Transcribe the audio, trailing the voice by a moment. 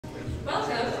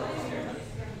Welcome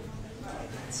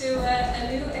to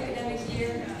a new academic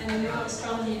year and a new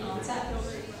Astronomy on Tap.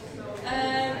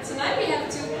 Tonight we have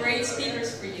two great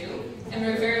speakers for you, and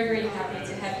we're very, very happy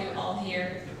to have you all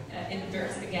here in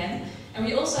Perth again. And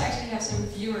we also actually have some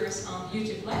viewers on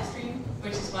YouTube live stream,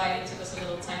 which is why it took us a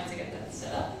little time to get that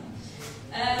set up.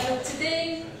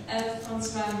 Today,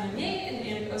 François Mernier and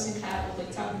Erik Osinga will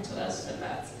be talking to us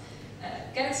about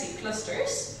galaxy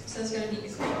clusters, so it's going to be a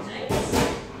great night.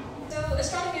 So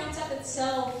Astronomy on Tap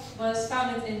itself was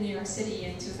founded in New York City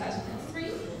in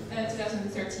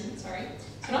 2013, sorry.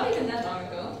 So not even that long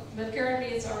ago, but currently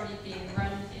it's already being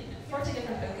run in 40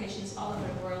 different locations all over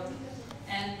the world.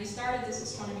 And we started this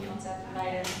Astronomy on Tap in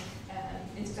Leiden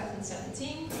in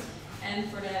 2017. And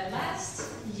for the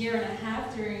last year and a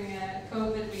half during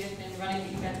COVID, we have been running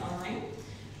the event online.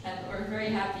 And we're very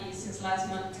happy since last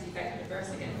month to be back in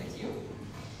Perth again with you.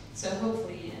 So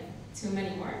hopefully too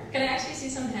many more. Can I actually see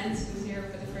some hands who's here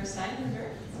for the first time in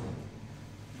Perth?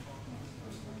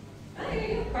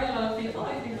 Oh, quite a lot of people,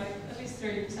 I think like at least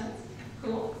 30%.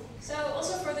 Cool. So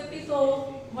also for the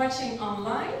people watching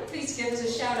online, please give us a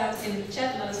shout out in the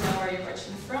chat, let us know where you're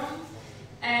watching from.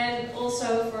 And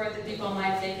also for the people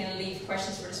online, they can leave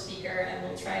questions for the speaker and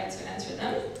we'll try to answer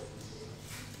them.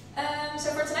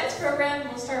 So for tonight's program,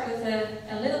 we'll start with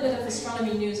a little bit of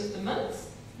astronomy news of the month.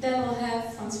 Then we'll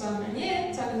have François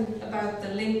Mernier talking about the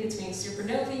link between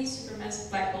supernovae, supermassive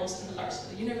black holes, and the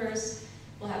large-scale universe.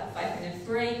 We'll have a 5-minute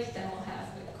break, then we'll have a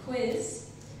quiz,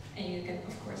 and you can,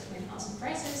 of course, win awesome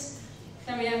prizes.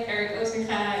 Then we have Erik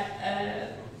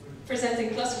Osinga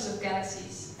presenting clusters of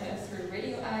galaxies through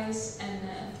radio eyes, and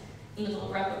a little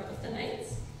wrap-up of the night.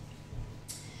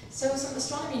 So some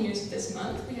astronomy news this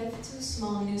month. We have two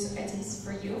small news items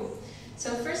for you.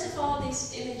 So first of all,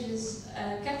 these images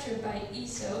captured by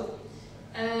ESO.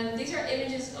 These are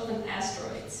images of an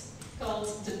asteroid called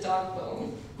the dog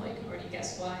bone. Well, you can already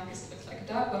guess why, because it looks like a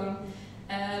dog bone.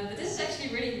 But this is actually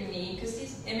really unique, because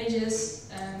these images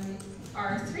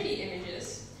are 3D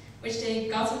images, which they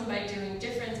gotten by doing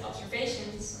different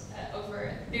observations over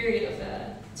a period of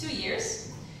 2 years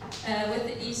with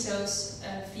the ESO's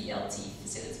VLT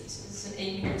facility. So this is an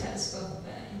 8-meter telescope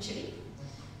in Chile.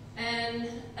 And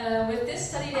with this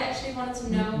study, they actually wanted to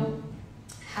know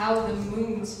how the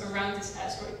moons around this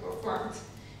asteroid were formed.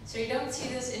 So you don't see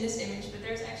this in this image, but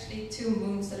there's actually 2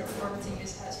 moons that are orbiting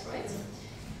this asteroid.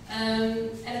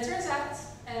 And it turns out,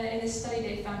 in this study,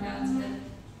 they found out that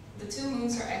the 2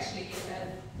 moons are actually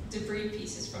debris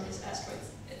pieces from this asteroid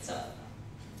itself.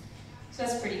 So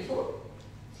that's pretty cool.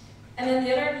 And then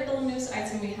the other little news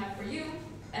item we have for you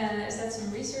is that some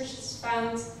researchers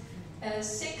found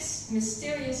 6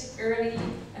 mysterious early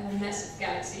massive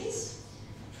galaxies.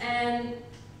 And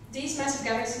these massive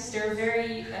galaxies, they're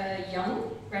very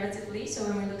young, relatively. So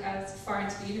when we look out far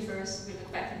into the universe, we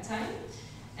look back in time.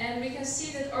 And we can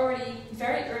see that already,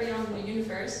 very early on in the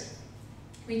universe,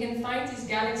 we can find these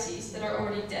galaxies that are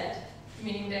already dead,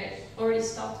 meaning they already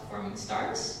stopped forming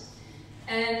stars.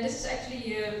 And this is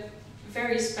actually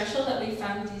very special that we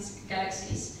found these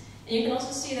galaxies. And you can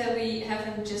also see that we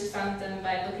haven't just found them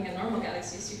by looking at normal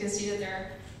galaxies. You can see that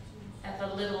they're have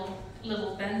a little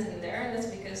bend in there, and that's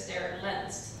because they're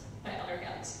lensed by other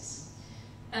galaxies.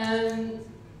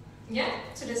 Yeah,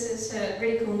 so this is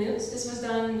really cool news. This was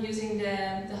done using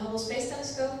the Hubble Space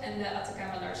Telescope and the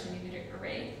Atacama Large Millimeter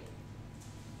Array.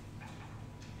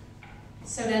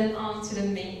 So then on to the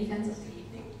main event of the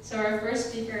evening. So our first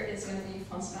speaker is going to be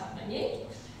François Mernier.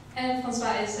 And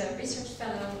François is a research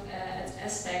fellow at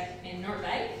CEST in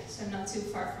Leiden, so not too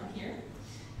far from here.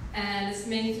 And it's the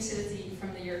main facility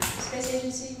from the European Space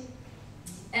Agency.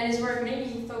 And his work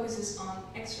mainly focuses on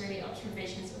X-ray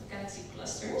observations of galaxy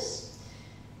clusters.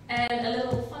 And a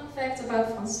little fun fact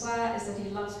about François is that he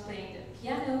loves playing the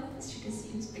piano, as you can see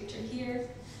in this picture here.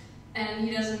 And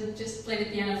he doesn't just play the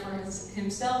piano for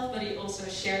himself, but he also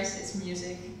shares his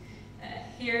music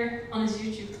here on his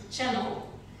YouTube channel.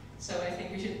 So I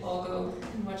think we should all go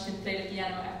and watch him play the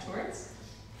piano afterwards.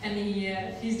 And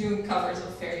he's doing covers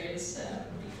of various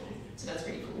people, so that's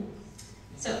really cool.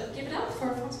 So give it up for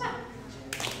François.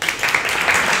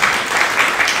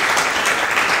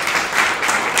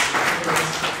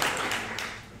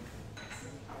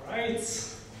 All right,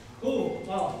 cool.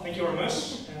 Well, thank you very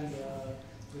much, and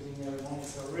good evening, everyone.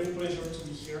 It's a real pleasure to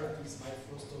be here. I think it's my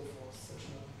first talk for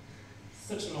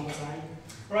such a long time.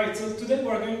 All right, so today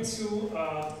we're going to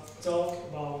talk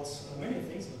about many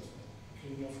things, but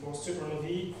including, of course,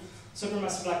 supernovae,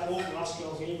 supermassive black hole,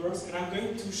 large-scale universe, and I'm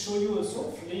going to show you a sort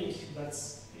of link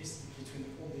that's between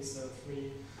all these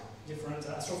 3 different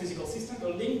astrophysical systems, a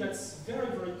link that's very,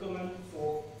 very common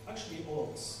for actually all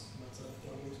of us, but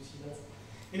we're going to see that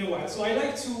in a while. So I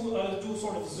like to do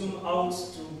sort of zoom out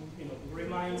to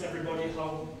remind everybody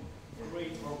how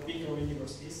great or big our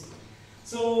universe is.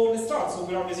 So let's start. So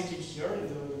we are basically here in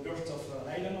the birth of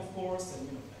Leiden, of course,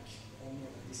 and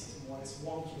this is more or less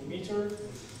 1 kilometer.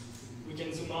 We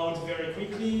can zoom out very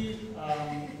quickly.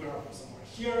 We are somewhere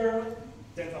here,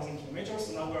 10,000 kilometers.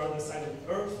 So now we're on the side of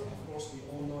the Earth. Of course, we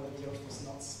all know that the Earth is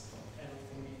not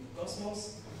everything in the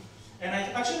cosmos. And I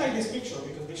actually like this picture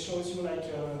because this shows you like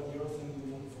the Earth and the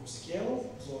Moon for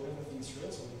scale. So everything is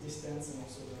real, so the distance and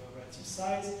also the relative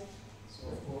size. So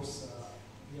of course,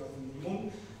 the Earth and the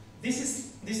Moon.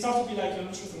 This starts to be like an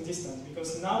interesting distance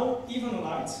because now even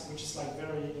light, which is like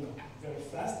very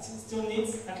fast, it still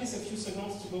needs at least a few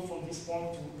seconds to go from this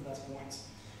point to that point.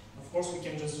 Of course, we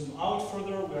can just zoom out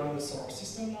further. We are in the solar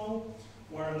system now,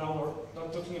 where now we're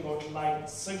not talking about light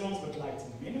seconds, but light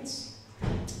minutes.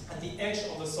 At the edge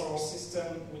of the solar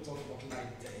system, we talk about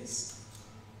light days.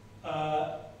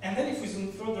 And then if we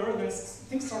zoom further, then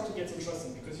things start to get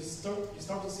interesting because you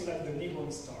start to see like the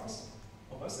neighboring stars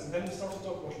of us, and then we start to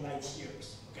talk about light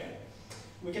years. Okay,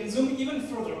 we can zoom even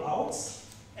further out,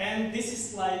 and this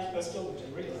is like a scale which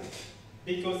I really like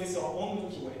because this is our own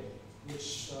Milky Way,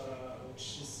 which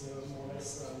is more or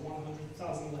less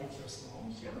 100,000 light years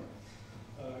long here.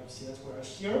 You see that we're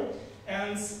here,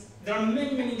 and there are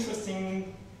many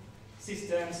interesting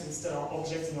systems and stellar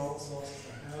objects in our solar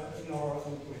system, in our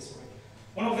Milky Way. Sorry.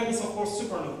 One of them is, of course,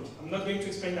 supernovae. I'm not going to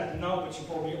explain that now, but you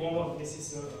probably all know that this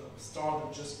is a star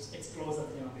that just explodes at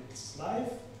the end of its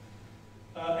life.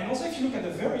 And also, if you look at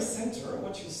the very center,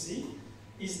 what you see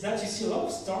is that you see a lot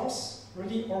of stars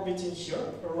really orbiting here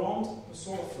around a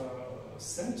sort of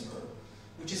center,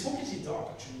 which is completely dark,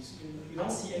 actually. So you don't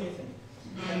see anything.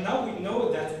 And now we know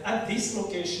that at this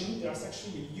location, there's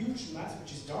actually a huge mass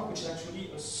which is dark, which is actually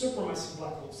a supermassive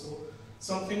black hole. So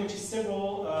something which is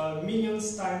several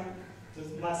millions times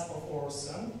the mass of our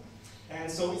sun. And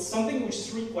so it's something which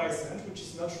is really quiescent, which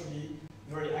is not really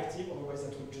very active, otherwise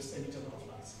that would just emit a lot of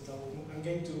light. But I'm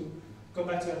going to come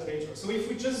back to that later. So if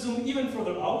we just zoom even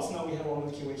further out, now we have our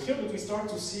Milky Way here, but we start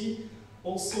to see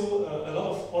also a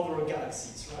lot of other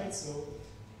galaxies, right? So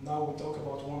now we talk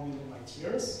about 1 million light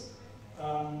years.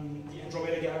 The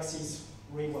Andromeda Galaxy is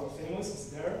really well famous, it's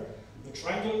there. The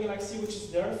Triangle Galaxy, which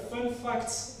is there. Fun fact,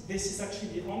 this is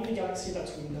actually the only galaxy that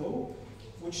we know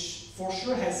which for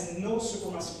sure has no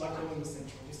supermassive black hole in the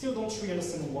center. We still don't really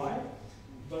understand why,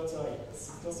 but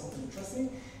it's still something interesting.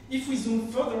 If we zoom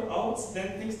further out,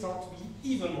 then things start to be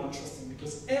even more interesting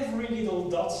because every little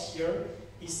dot here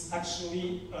is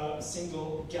actually a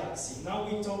single galaxy. Now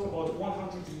we talk about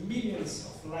 100 millions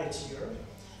of light years.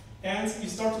 And you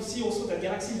start to see also that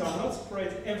galaxies are not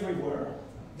spread everywhere.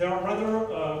 They are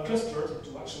rather clustered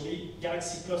into actually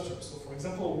galaxy clusters. So for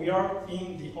example, we are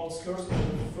in the outskirts of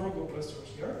the Virgo cluster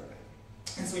here.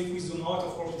 And so if we zoom out,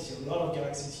 of course, we see a lot of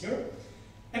galaxies here.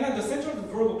 And at the center of the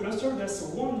Virgo cluster, there's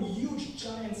one huge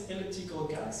giant elliptical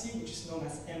galaxy, which is known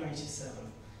as M87.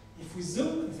 If we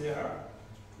zoom there,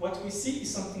 what we see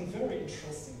is something very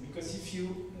interesting. Because if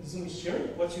you zoom here,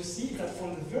 what you see is that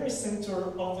from the very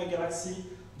center of the galaxy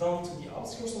down to the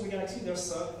outskirts of the galaxy,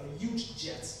 there's a huge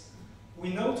jet. We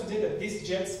know today that this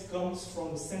jet comes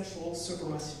from the central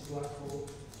supermassive black hole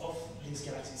of this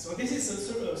galaxy. So this is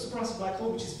a supermassive black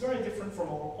hole which is very different from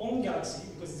our own galaxy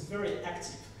because it's very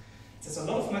active. It has a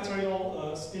lot of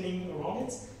material spinning around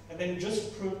it, and then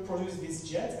just produce this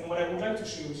jet. And what I would like to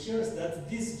show you here is that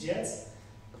this jet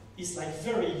is like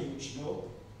very huge, you know.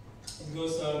 It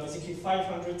goes basically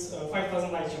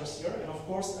 5,000 light years here, and of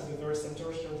course at the very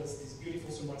center here there's this beautiful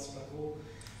supermassive black hole,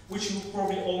 which you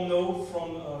probably all know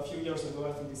from a few years ago.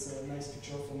 I think it's a nice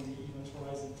picture from the Event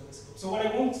Horizon Telescope. So what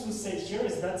I want to say here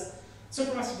is that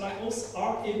supermassive black holes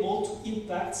are able to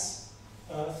impact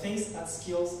things at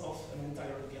scales of an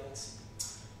entire galaxy.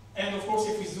 And of course,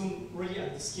 if we zoom really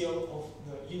at the scale of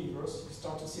the universe, you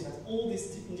start to see that all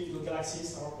these individual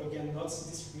galaxies are, again, not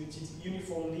distributed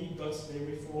uniformly, but they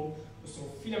reform a sort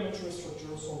of filamentary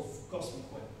structure, sort of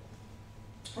cosmic web.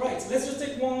 Right, let's just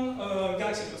take one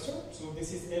galaxy cluster. So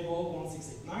this is Able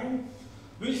 1689,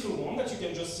 beautiful one that you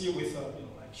can just see with like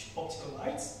optical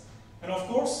lights. And of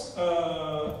course,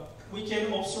 we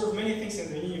can observe many things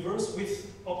in the universe with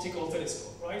optical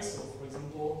telescope, right? So for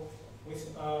example,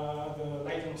 with the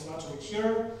Leiden observatory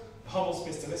here, Hubble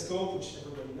Space Telescope, which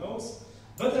everybody knows.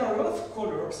 But there are a lot of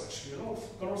colors, actually, a lot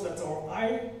of colors that our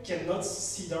eye cannot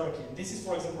see directly. This is,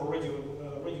 for example, radio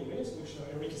waves, which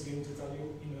Erik is going to tell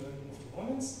you in a few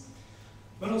moments.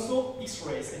 But also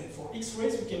X-rays. And for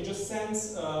X-rays, we can just send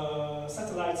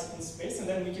satellites in space, and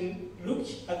then we can look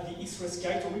at the X-ray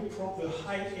sky to report the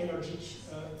high energy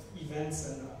events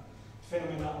and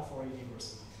phenomena of our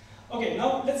universe. Okay,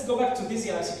 now let's go back to this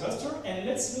galaxy cluster and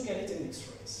let's look at it in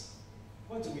X-rays.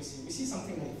 What do we see? We see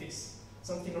something like this.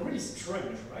 Something really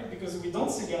strange, right? Because we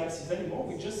don't see galaxies anymore,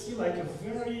 we just see like a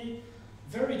very,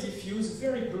 very diffuse,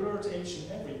 very blurred emission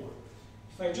everywhere.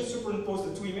 If I just superimpose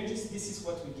the two images, this is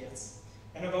what we get.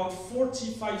 And about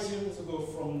 45 years ago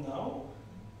from now,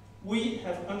 we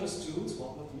have understood,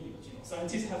 well, not me, but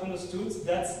scientists have understood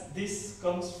that this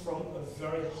comes from a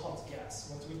very hot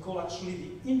gas, what we call actually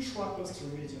the intra-cluster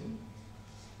medium.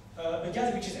 A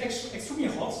gas which is extremely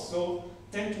hot, so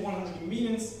 10 to 100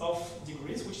 millions of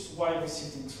degrees, which is why we see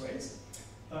it in trace.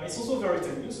 It's also very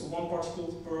tenuous, so 1 particle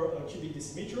per cubic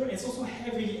decimeter. It's also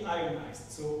heavily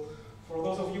ionized. So for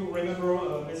those of you who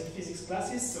remember basic physics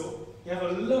classes, so you have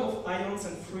a lot of ions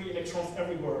and free electrons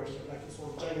everywhere here, like a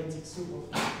sort of gigantic soup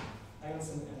of ions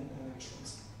and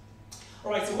electrons.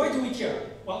 All right, so why do we care?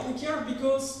 Well, we care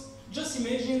because just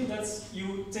imagine that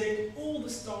you take all the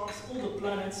stars, all the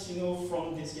planets,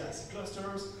 from these galaxy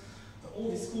clusters, all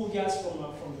this cool gas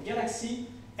from the galaxy,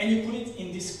 and you put it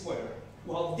in this square.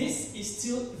 Well, this is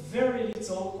still very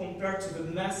little compared to the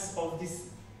mass of this,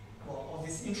 of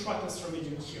this intra-cluster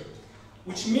medium here.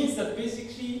 Which means that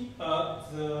basically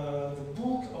the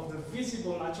bulk of the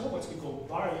visible matter, what we call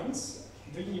baryons,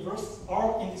 in the universe,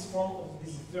 are in this form of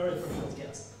this very, very hot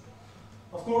gas.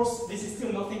 Of course, this is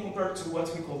still nothing compared to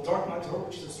what we call dark matter,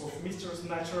 which is a sort of mysterious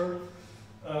matter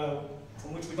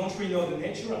from which we don't really know the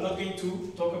nature. I'm not going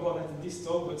to talk about that in this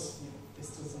talk, but it's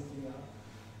still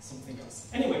something else.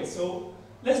 Anyway, so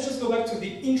let's just go back to the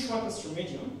intra-cluster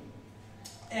medium,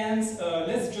 and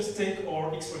let's just take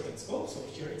our X-ray telescope. So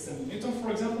here it's a Newton,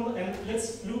 for example, and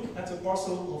let's look at a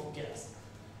parcel of gas.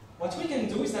 What we can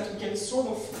do is that we can sort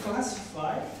of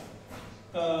classify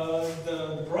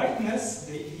the brightness,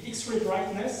 the X-ray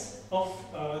brightness of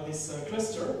this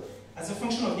cluster as a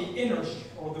function of the energy,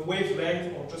 or the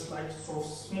wavelength, or just like sort of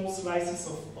small slices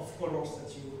of colors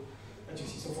that you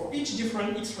see. So for each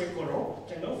different X-ray color,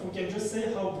 we can just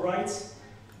say how bright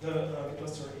the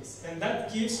cluster is. And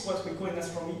that gives what we call in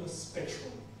astronomy a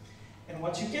spectrum. And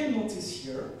what you can notice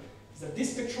here is that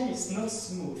this spectrum is not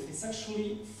smooth. It's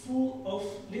actually full of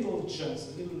little jumps,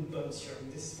 little bumps here.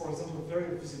 And this is, for example,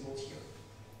 very visible here.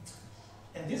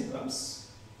 And these bumps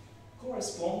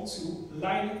correspond to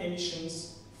line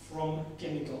emissions from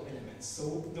chemical elements.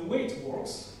 So the way it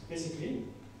works, basically,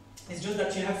 is just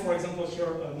that you have, for example, here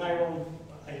an iron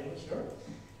here,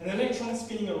 an electron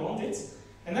spinning around it,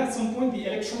 and at some point the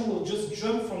electron will just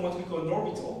jump from what we call an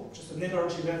orbital, just an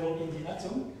energy level in the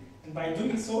atom, and by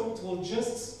doing so it will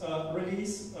just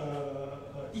release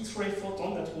an X-ray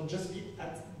photon that will just be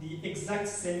at the exact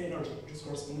same energy, just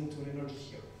corresponding to an energy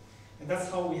here. And that's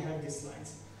how we have these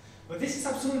lines. But this is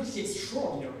absolutely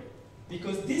extraordinary,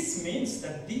 because this means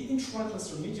that the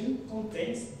intra-cluster medium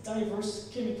contains diverse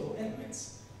chemical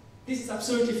elements. This is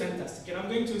absolutely fantastic, and I'm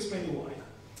going to explain you why.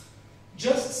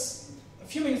 Just a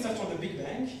few minutes after the Big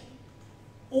Bang,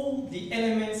 all the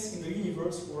elements in the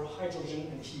universe were hydrogen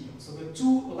and helium, so the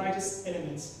two lightest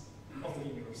elements of the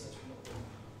universe that we know.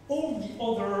 All the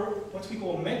other, what we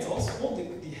call metals, all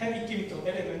the heavy chemical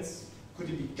elements, could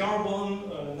it be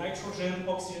carbon, nitrogen,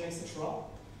 oxygen, etc.,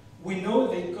 we know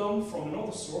they come from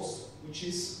another source, which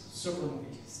is supernovae,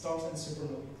 stars and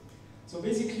supernovae. So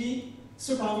basically,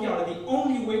 supernovae are the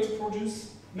only way to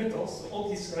produce metals, so all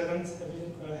these elements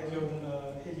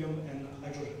helium and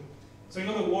hydrogen. So in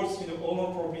other words, all know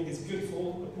probably this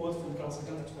beautiful quote from Carl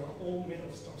Sagan that we're all made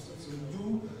of stars. So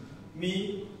you,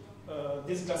 me,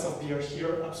 this glass of beer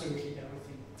here, absolutely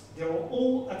everything. They were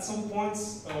all at some point,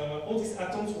 all these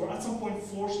atoms were at some point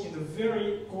forged in the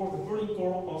very core, the burning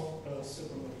core of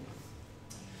supernovae.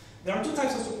 There are two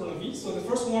types of supernovae. So the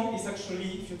first one is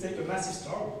actually, if you take a massive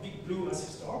star, a big blue massive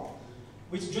star,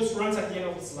 which just runs at the end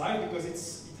of its life because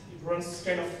it runs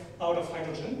kind of out of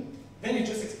hydrogen. Then it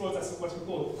just explodes as what we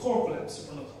call a core collapse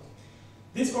supernova.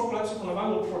 This core collapse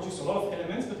supernova will produce a lot of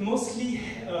elements, but mostly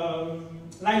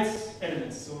light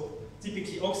elements. So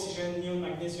typically oxygen, neon,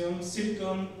 magnesium,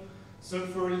 silicon,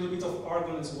 sulfur, a little bit of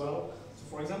argon as well. So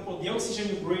for example, the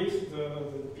oxygen you breathe, the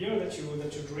beer that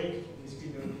you drink, basically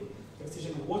the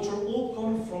oxygen and water, all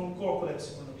come from core collapse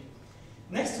supernovae.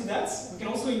 Next to that, we can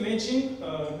also imagine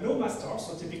low mass stars,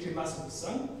 so typically mass of the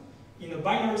sun, in a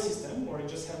binary system where you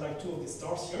just have like two of the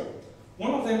stars here.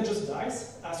 One of them just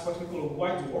dies as what we call a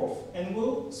white dwarf and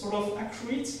will sort of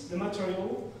accrete the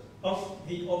material of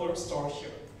the other star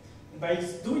here. And by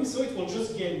doing so, it will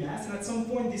just gain mass, and at some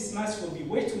point this mass will be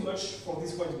way too much for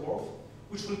this white dwarf,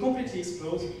 which will completely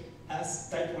explode as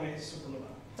type 1a supernova.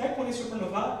 Type 1a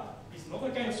supernova is another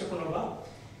kind of supernova.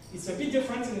 It's a bit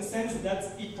different in the sense that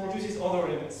it produces other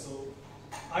elements, so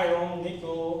iron,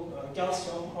 nickel,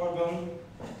 calcium, argon,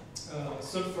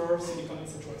 sulfur, silicon,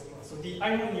 etc. So the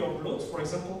iron in your blood, for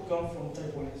example, come from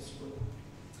type 1 supernova.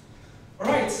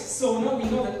 Alright, so now we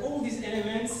know that all these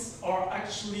elements are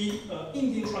actually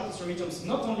in the intra-atmospheric mediums,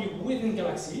 not only within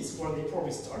galaxies, where they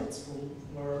probably start,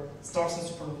 where stars and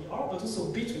supernovae are, but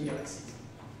also between galaxies.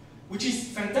 Which is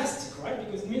fantastic, right?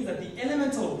 Because it means that the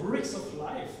elemental bricks of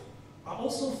life are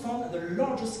also found at the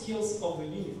larger scales of the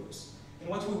universe. And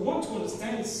what we want to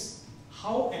understand is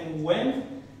how and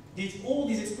when did all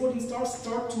these exploding stars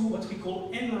start to what we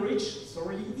call enrich, so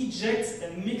really eject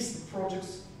and mix the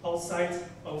products outside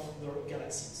of the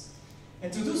galaxies.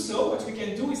 And to do so, what we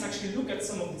can do is actually look at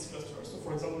some of these clusters. So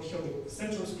for example, here the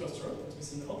Centaurus cluster that we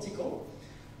see in optical.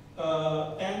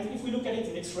 And if we look at it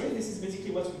in X-ray, this is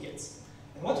basically what we get.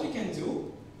 And what we can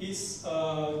do is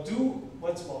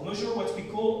measure what we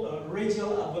call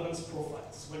radial abundance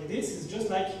profiles. What it is just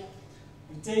like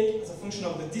you take, as a function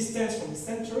of the distance from the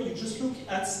center, you just look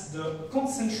at the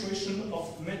concentration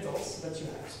of metals that you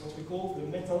have. So what we call the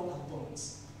metal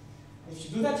abundance. If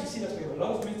you do that, you see that we have a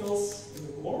lot of metals in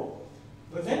the core.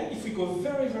 But then, if we go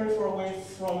very, very far away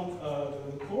from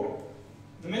the core,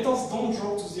 the metals don't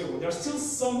drop to zero. There's still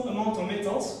some amount of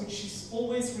metals, which is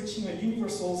always reaching a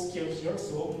universal scale here,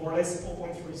 so more or less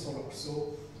 0.3 solar.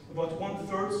 So about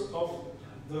 1/3 of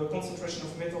the concentration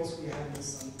of metals we have in the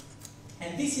sun.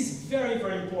 And this is very,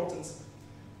 very important,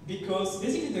 because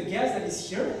basically the gas that is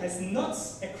here has not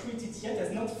accreted yet,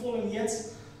 has not fallen yet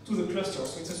to the cluster.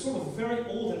 So it's a sort of very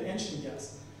old and ancient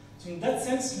gas. So in that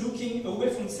sense, looking away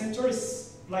from the center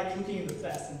is like looking in the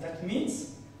past. And that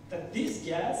means that this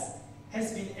gas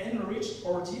has been enriched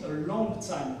already a long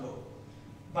time ago.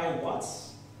 By what?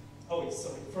 Oh, wait,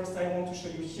 sorry. First, I want to show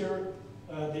you here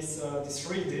this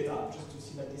real data, just to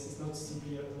see that this is not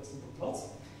simply a simple plot.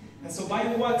 And so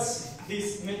by what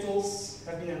these metals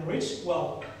have been enriched?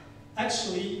 Well,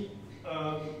 actually,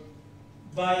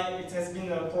 it has been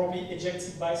probably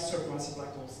ejected by supermassive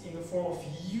black holes in the form of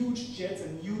huge jets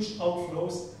and huge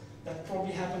outflows that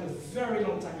probably happened a very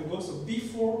long time ago, so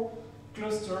before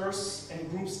clusters and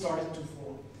groups started to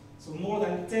form. So more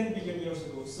than 10 billion years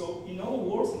ago. So in other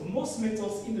words, most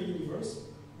metals in the universe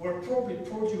were probably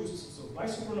produced by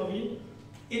supernovae,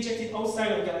 ejected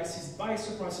outside of galaxies by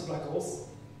supermassive black holes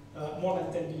more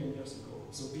than 10 billion years ago,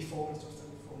 so before clusters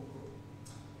started to form.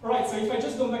 Alright, so if I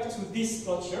just go back to this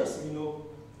plot here, so you know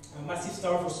massive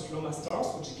stars versus low mass stars,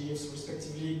 which gives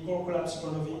respectively core collapse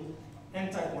supernovae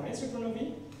and type 1a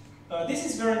supernovae. This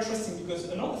is very interesting because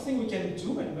another thing we can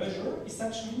do and measure is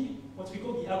actually what we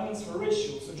call the abundance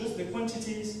ratio. So just the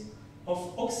quantities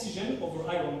of oxygen over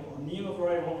iron, or neon over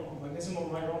iron, or magnesium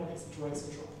over iron, etc.,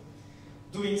 etc.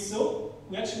 Doing so,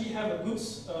 we actually have a good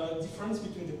difference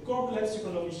between the core collapse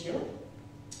supernovae here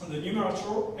on the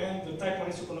numerator and the type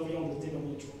 1a supernovae on the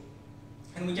denominator.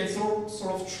 And we can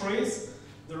sort of trace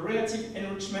the relative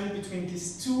enrichment between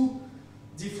these two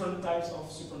different types of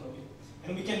supernovae.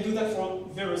 And we can do that for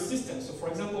various systems. So for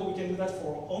example, we can do that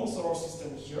for our own solar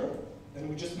system here. Then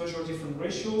we just measure different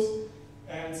ratios.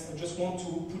 And I just want to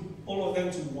put all of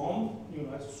them to one,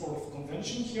 as sort of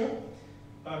convention here.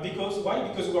 Why?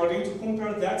 Because we are going to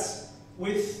compare that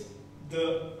with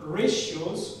the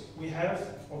ratios we have,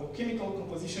 or the chemical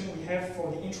composition we have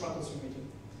for the intra-atmospheric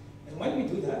medium. And when we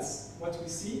do that, what we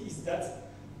see is that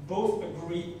both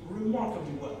agree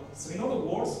remarkably well. So in other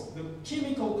words, the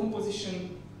chemical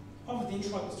composition of the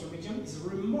intra-atmospheric medium is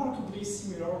remarkably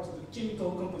similar to the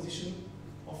chemical composition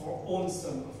of our own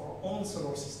sun, of our own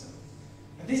solar system.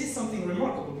 And this is something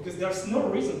remarkable because there's no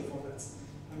reason for that.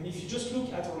 I mean, if you just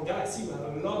look at our galaxy, we have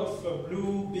a lot of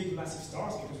blue, big, massive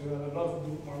stars because we have a lot of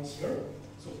blue points here.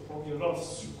 So probably a lot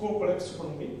of core collapse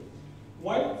supernovae.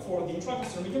 While for the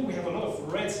intra-atmospheric medium, we have a lot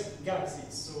of red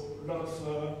galaxies. So a lot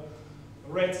of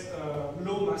red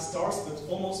low mass stars, but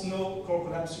almost no core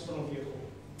collapse supernovae at all.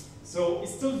 So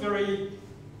it's still very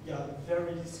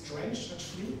strange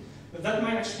actually. But that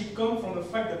might actually come from the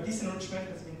fact that this enrichment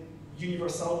has been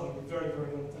universal a very,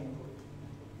 very long time ago.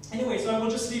 Anyway, so I will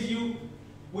just leave you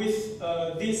with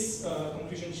this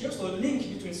conclusion here. So the link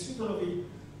between supernovae,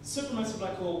 supermassive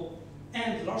black hole,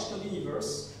 and large-scale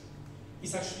universe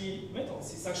is actually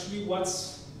metals. It's actually what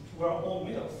we're all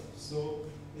made of. So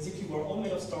basically, we're all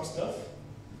made of star stuff,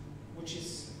 which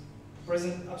is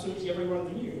present absolutely everywhere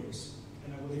in the universe.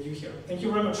 And I will leave you here. Thank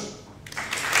you very much.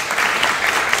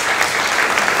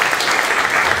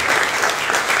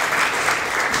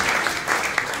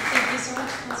 Thank you so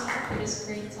much, François, for this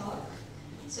great talk.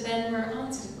 So then we're on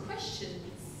to the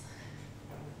questions.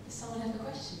 Does someone have a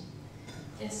question?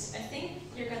 Yes, I think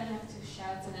you're going to have to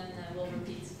shout and then we'll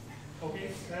repeat.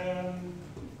 Okay.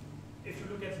 If you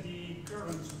look at the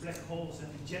current black holes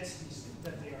and the jet speeds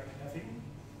that they are having,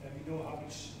 we know how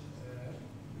much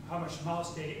how much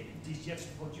mass these jets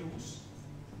produce,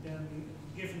 then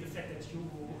given the fact that you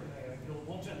will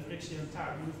want to enrich the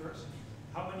entire universe,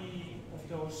 how many of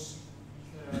those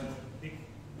big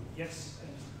jets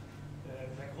and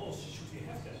black holes should we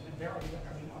have then? And where are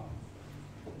we now?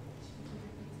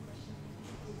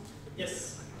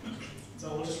 Yes. So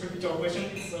I'll just repeat our question.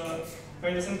 It's, if I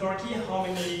understand correctly,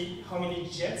 how many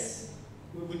jets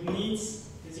we would need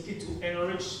basically to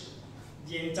enrich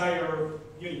the entire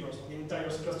universe, the entire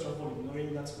cluster volume,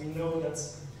 knowing that we know that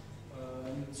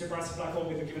supermassive black hole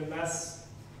with a given mass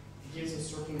gives a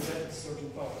certain jet, a certain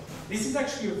power. This is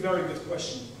actually a very good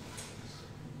question.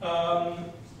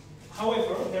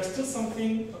 However, there's still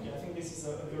something. Okay, I think this is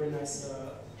a very nice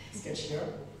sketch here.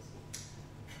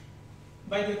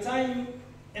 By the time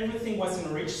everything was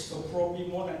enriched, so probably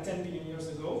more than 10 billion years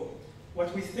ago,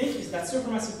 what we think is that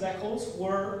supermassive black holes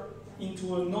were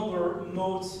into another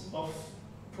mode of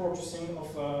producing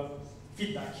of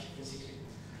feedback, basically.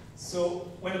 So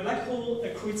when a black hole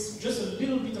accretes just a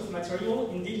little bit of material,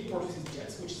 indeed it produces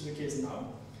jets, which is the case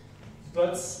now.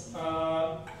 But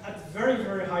at very,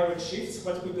 very high redshifts,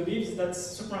 what we believe is that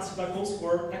supermassive black holes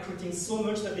were accreting so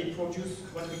much that they produce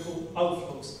what we call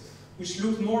outflows, which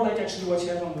look more like actually what you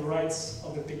have on the right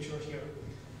of the picture here.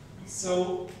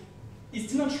 So it's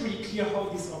still not really clear how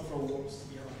this outflow works, to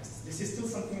be honest. This is still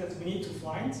something that we need to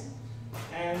find.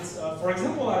 And for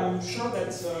example, I'm sure that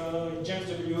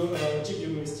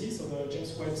JWST, so the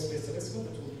James Webb Space Telescope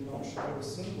that will be launched very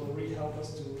soon, will really help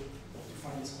us to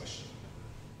find this question.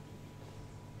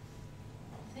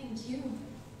 Thank you.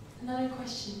 Another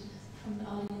question from the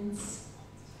audience.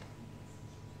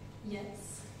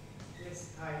 Yes. Yes,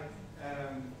 hi.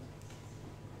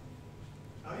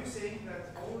 Are you saying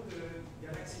that all the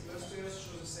galaxy clusters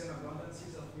show the same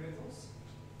abundances of metals?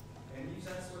 And if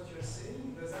that's what you're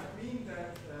saying, does that mean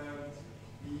that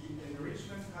the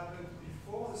enrichment happened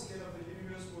before the scale of the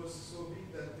universe was so big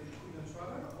that they couldn't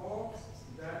travel, or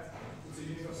that it's a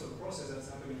universal process that's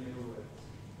happening everywhere?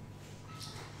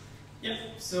 Yeah,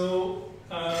 so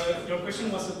your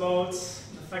question was about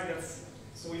the fact that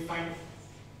so we find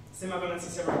same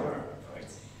abundances everywhere,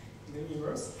 right, in the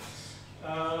universe.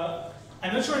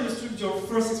 I'm not sure I understood your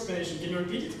first explanation. Can you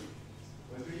repeat it?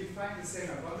 Well, do you find the same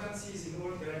abundances in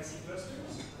all galaxy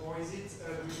clusters, or is it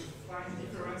do you find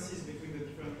differences between the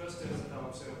different clusters that are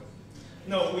observed?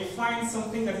 No, we find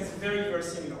something that is very, very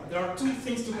similar. There are two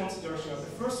things to consider here.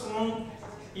 The first one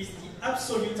is the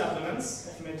absolute abundance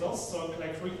of metals, so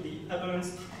like really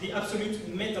the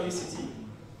absolute metallicity.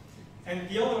 And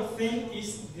the other thing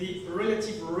is the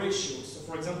relative ratio. So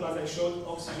for example, as I showed,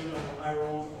 oxygen over iron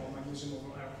or magnesium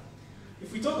over iron.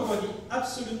 If we talk about the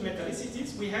absolute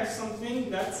metallicities, we have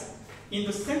something that in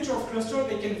the center of cluster,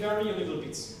 they can vary a little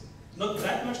bit. Not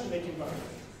that much, but they can vary.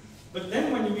 But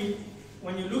then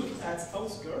when you look at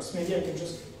outskirts, maybe I can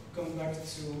just come back to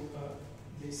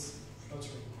this plot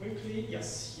really quickly.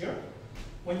 Yes, here.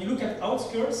 When you look at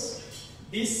outskirts,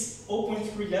 this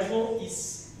 0.3 level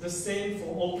is the same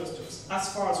for all clusters,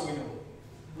 as far as we know.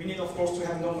 We need, of course, to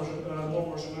have more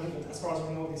measurement, but as far as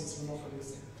we know, this is remarkably the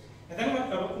same. And then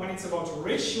when it's about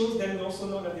ratios, then we also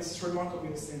know that this is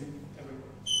remarkably the same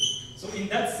everywhere. So in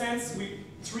that sense,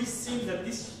 it really seems that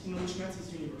this enrichment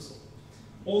is universal.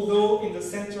 Although in the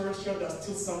center here, there are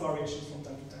still some variations from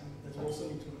time to time that we also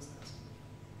need to understand.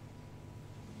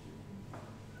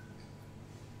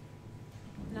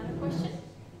 Another question?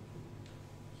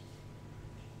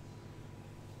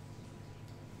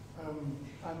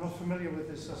 I'm not familiar with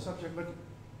this subject, but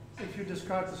if you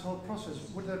describe this whole process,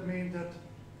 would that mean that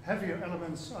heavier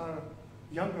elements are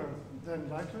younger than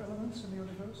lighter elements in the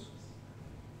universe?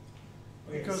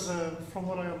 Because from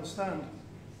what I understand,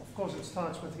 of course it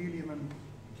starts with helium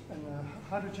and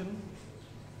hydrogen,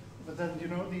 but then you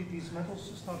know these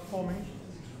metals start forming.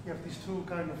 You have these two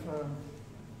kind of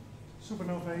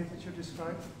supernovae that you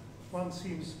described. One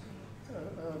seems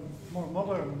more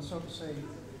modern, so to say,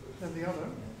 than the other.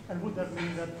 And would that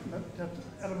mean that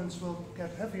elements will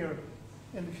get heavier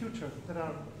in the future that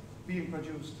are being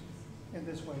produced in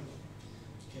this way?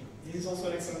 Okay. This is also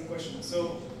an excellent question.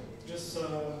 So just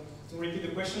to repeat the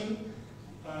question,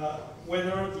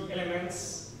 whether the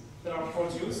elements that are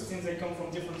produced, since they come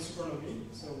from different supernovae,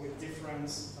 so with different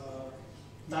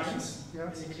times,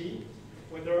 basically,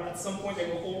 whether at some point they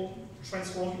will all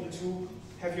transform into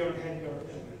heavier and heavier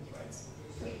elements,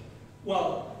 right?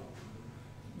 Well,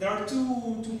 there are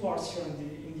two parts here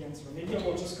in the answer. Maybe I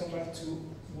will just come back to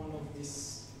one of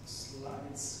these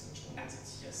slides. Which one is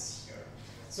it? Yes, here.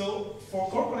 So for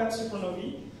core collapse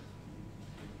supernovae,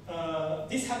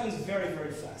 this happens very,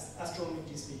 very fast,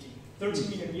 astronomically speaking. 30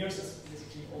 million years is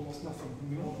basically almost nothing.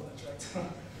 We all know that,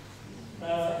 right?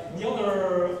 the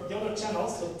other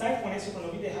channels, so type 1a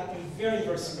supernovae, they happen very,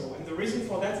 very slow. And the reason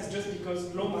for that is just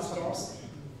because low mass stars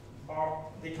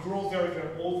they grow very,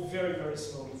 very old, very, very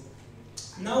slowly.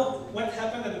 Now, what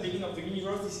happened at the beginning of the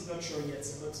universe, this is not sure yet,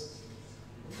 but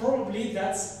probably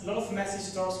that a lot of massive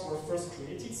stars were first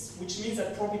created, which means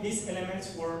that probably these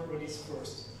elements were released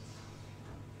first.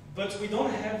 But we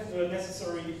don't have the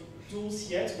necessary tools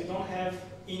yet. We don't have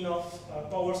enough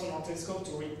powers on our telescope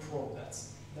to really probe that.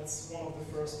 That's one of the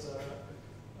first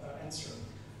answers.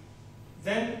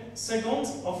 Then, second,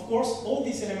 of course, all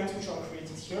these elements which are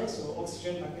created here, so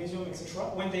oxygen, magnesium, etc.,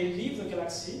 when they leave the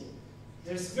galaxy,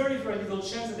 there's very, very little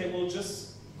chance that they will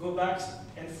just go back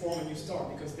and form a new star,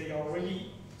 because they are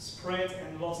really spread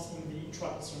and lost in the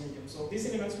intra-atmospheric medium. So these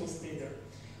elements will stay there.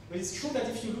 But it's true that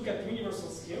if you look at universal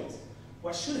scales,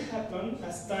 what should happen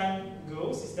as time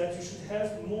goes is that you should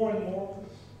have more and more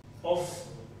of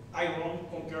iron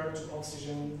compared to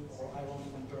oxygen, or iron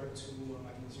compared to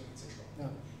magnesium, etc. Yeah.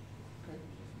 Okay.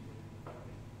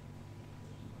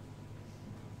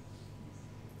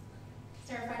 Is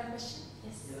there a final question?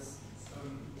 Yes. Yes.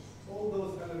 All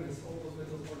those elements, all those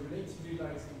metals are relatively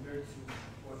light compared to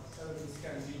what elements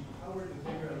can be. How are the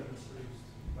bigger elements produced?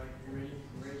 Like uranium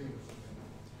or something?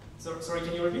 So, sorry,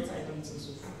 can you repeat? I don't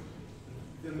understand.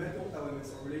 The metal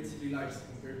elements are relatively light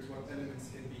compared to what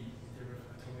elements can be, their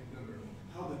atomic number.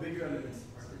 How the bigger elements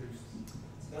are produced?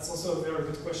 That's also a very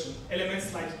good question.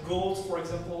 Elements like gold, for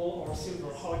example, or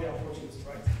silver, how they are produced,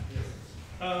 right? Yes.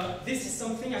 This is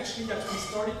something actually that we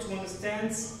started to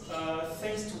understand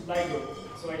thanks to LIGO.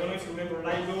 So I don't know if you remember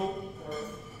LIGO, or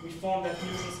we found that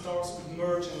neutron stars could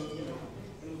merge and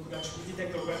we could actually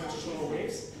detect the gravitational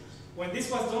waves. When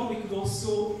this was done, we could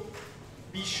also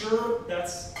be sure that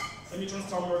a neutron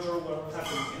star merger were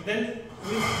happening. And then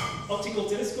with optical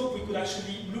telescope, we could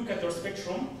actually look at their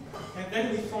spectrum, and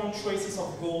then we found traces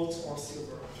of gold or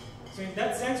silver. So in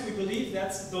that sense, we believe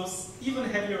that those even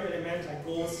heavier elements like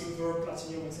gold, silver,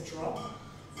 platinum, etc.,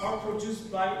 are produced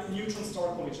by neutron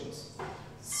star collisions.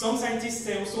 Some scientists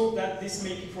say also that this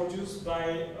may be produced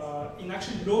by, in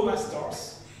actually low mass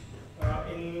stars,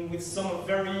 with some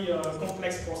very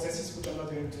complex processes, which I'm not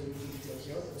going to detail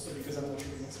here, also because I'm not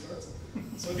really an expert.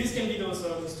 So this can be those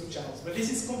two channels. But this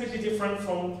is completely different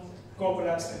from core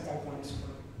collapse and type 1 supernova.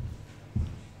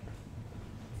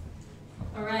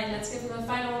 All right, let's give them a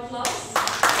final applause.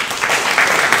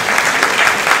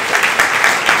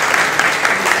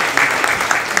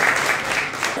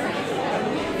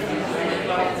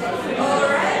 All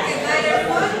right, good night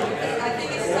everyone. I think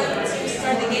it's time to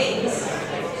start the games.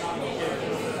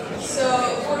 So,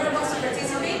 whoever wants to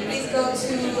participate, please go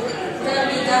to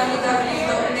www.nent.com,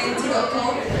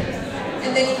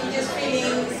 and then if you just fill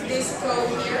in this code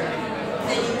here,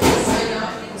 then you can sign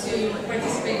up to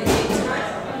participate in the game tonight.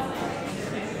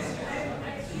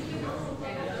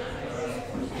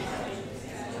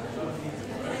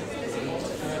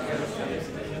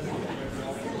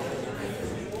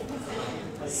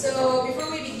 So before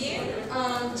we begin,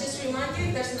 just to remind you,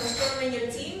 if there's an astronomer in your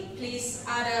team, please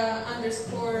add a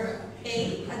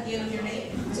 _A at the end of your name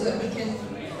so that we can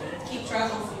keep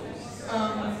track of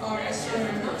our astronomer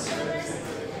and non-astronomers.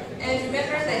 And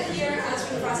remember that here,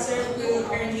 Answering Faster will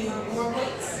earn you more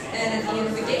points, and at the end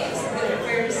of the games, the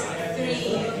first 3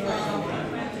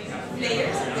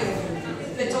 players,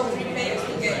 the top 3 players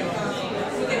will get points.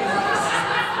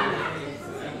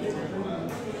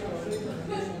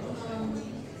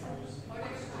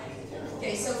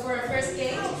 Okay, so for our first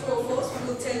game, true or false, we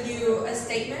will tell you a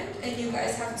statement, and you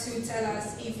guys have to tell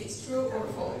us if it's true or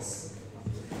false.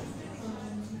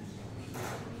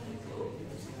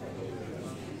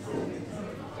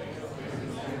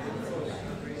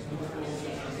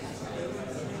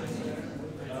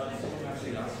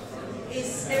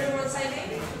 Is everyone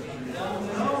signing?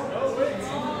 No, wait.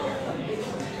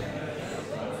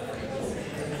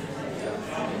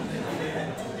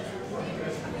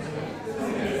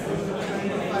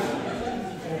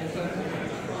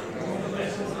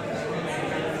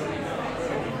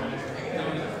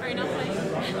 Are you not playing?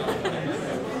 Are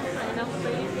you not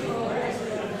playing?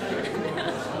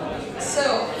 So,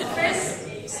 first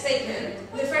statement.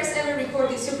 The first ever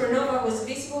recorded supernova was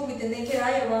visible with the naked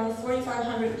eye around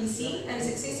 4500 BC, and its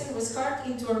existence was carved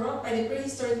into a rock by the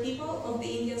prehistoric people of the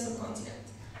Indian subcontinent.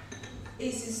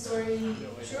 Is this story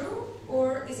true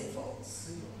or is it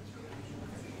false?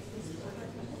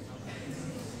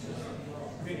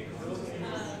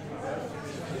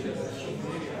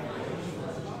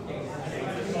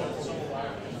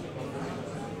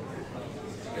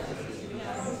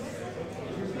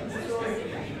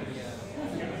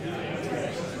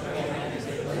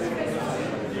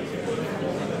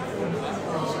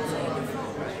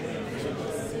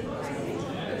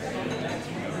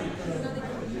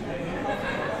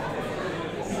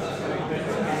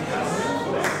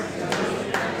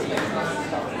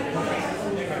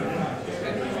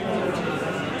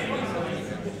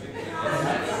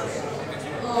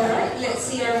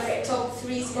 see our top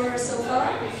 3 scorers so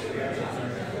far?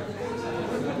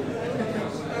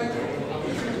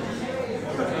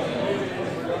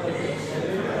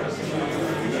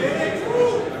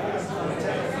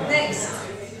 Next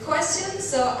question.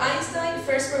 So Einstein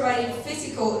first provided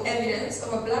physical evidence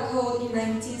of a black hole in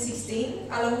 1916,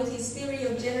 along with his theory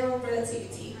of general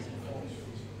relativity.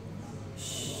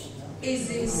 Is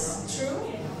this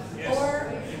true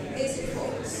or is it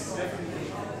false?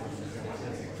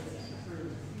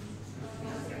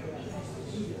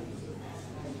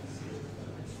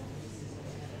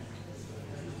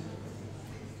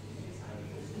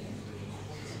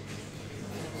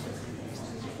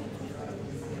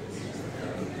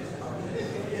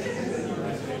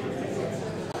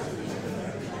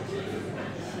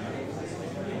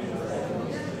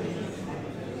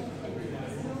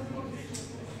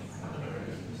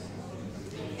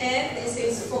 And this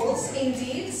is false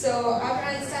indeed. So Albert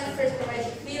Einstein first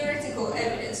provided theoretical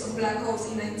evidence of black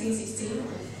holes in 1916,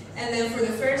 and then for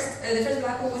the first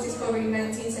black hole was discovered in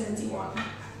 1971.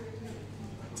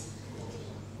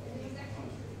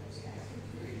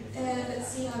 And let's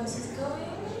see how this is going.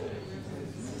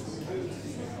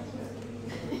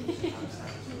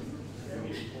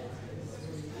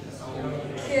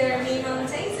 Kermi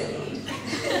maintains the lead.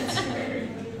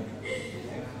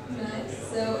 Nice.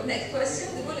 So next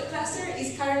question: the bullet cluster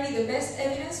is currently the best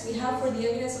evidence we have for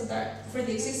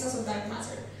the existence of dark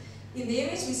matter. In the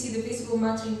image, we see the visible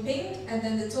matter in pink, and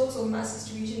then the total mass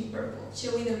distribution in purple,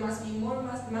 showing there must be more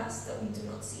mass that we do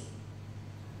not see.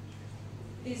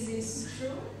 Is this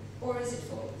true or is it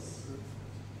false?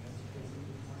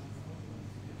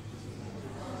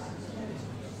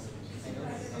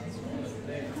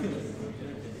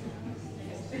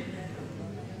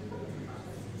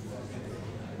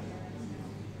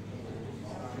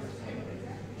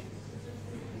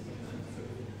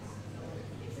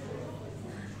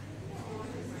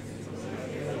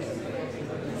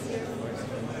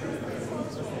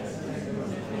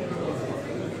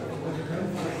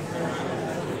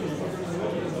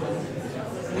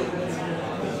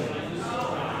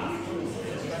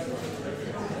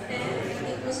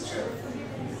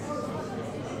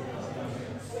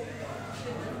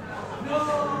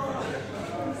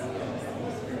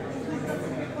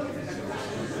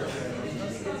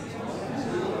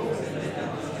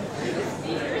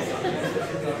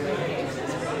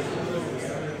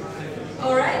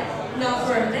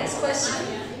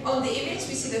 On the image,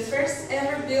 we see the first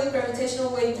ever built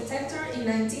gravitational wave detector in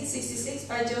 1966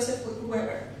 by Joseph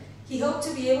Weber. He hoped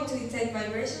to be able to detect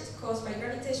vibrations caused by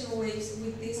gravitational waves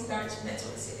with this large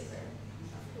metal cylinder.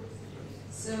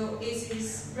 So is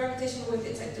his gravitational wave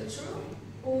detector true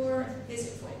or is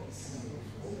it false?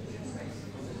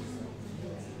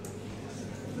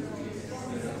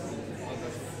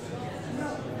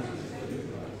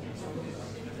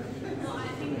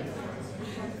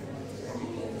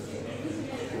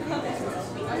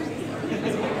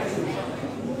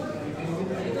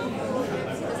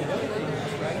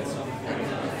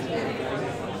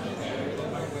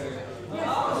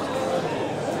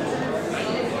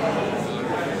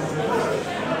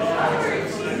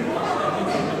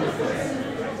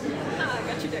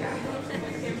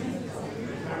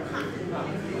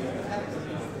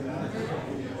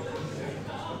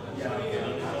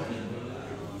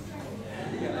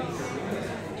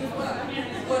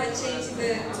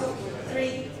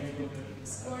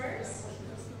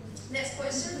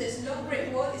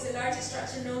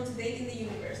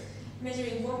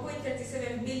 Measuring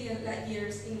 1.37 billion light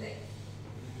years in length.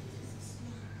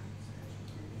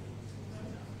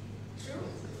 True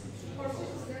or false?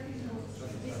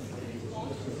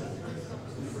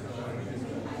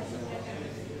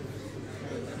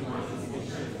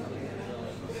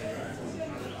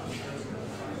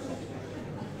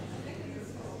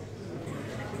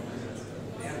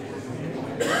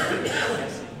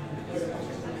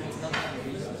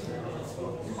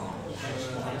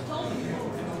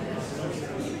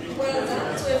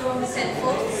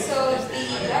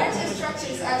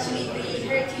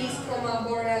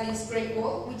 Great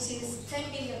Wall, which is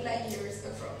 10 billion light years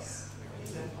across.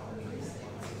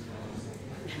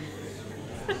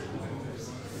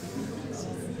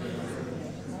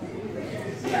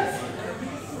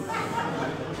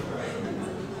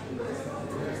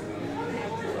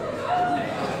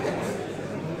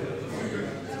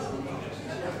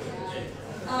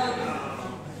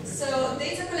 So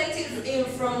data collected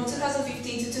from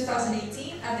 2015 to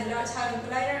 2018 at the Large Hadron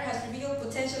Collider has revealed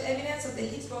potential evidence of the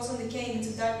Higgs boson decaying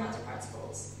into dark matter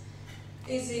particles.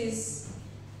 Is this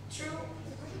true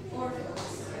or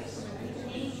false?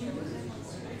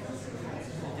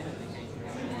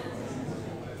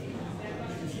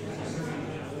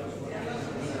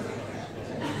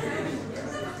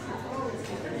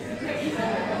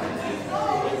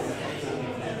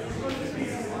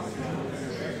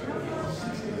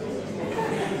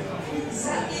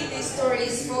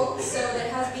 is false, so there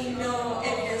has been no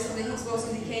evidence of the Higgs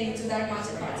boson decaying into dark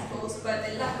matter particles, but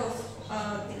the lack of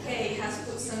decay has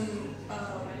put some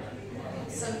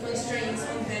constraints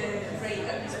on the rate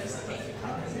at which this decay can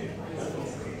happen.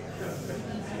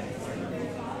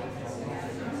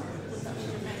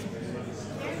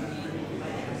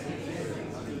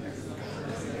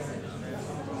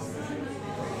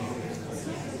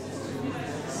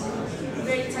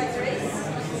 Very tight race.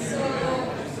 So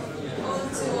on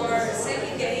to our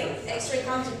second game, X-ray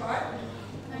counterpart.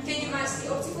 Can you match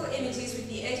the optical images with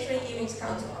the X-ray image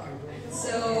counterpart?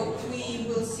 So we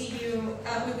will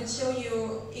show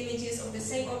you images of the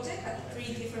same object at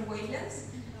 3 different wavelengths,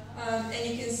 and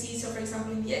you can see. So, for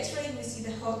example, in the X-ray, we see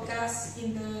the hot gas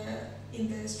in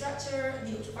the structure.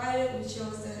 The ultraviolet, which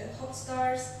shows the hot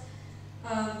stars.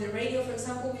 The radio, for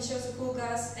example, which shows the cool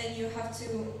gas, and you have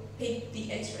to pick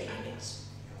the X-ray image.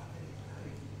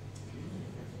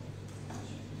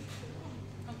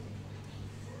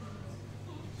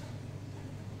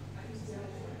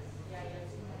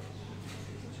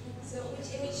 So which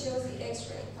image shows the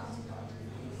X-ray counterpart?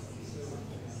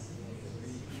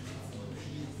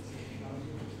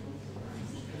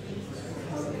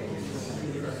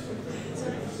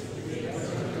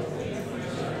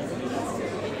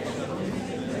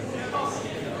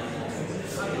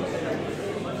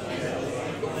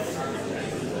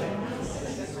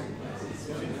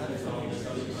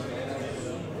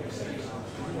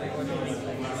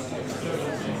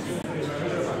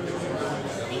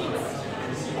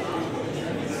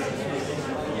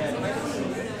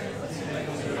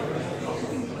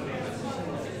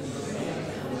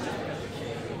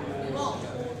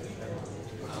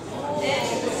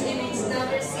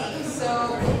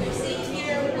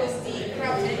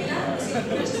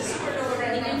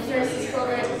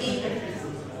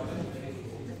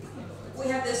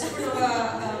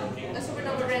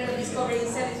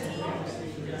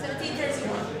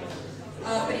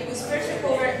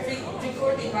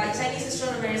 By Chinese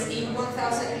astronomers in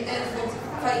 1045.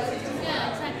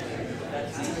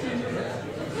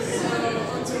 So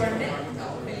on to our next.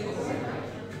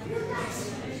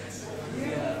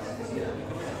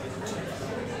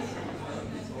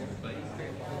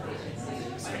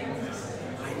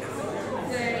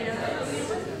 Very nice.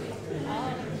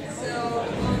 So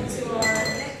on to our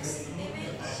next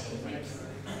image.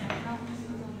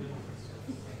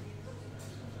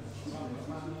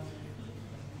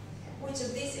 Which of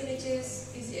these images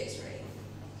is the X-ray?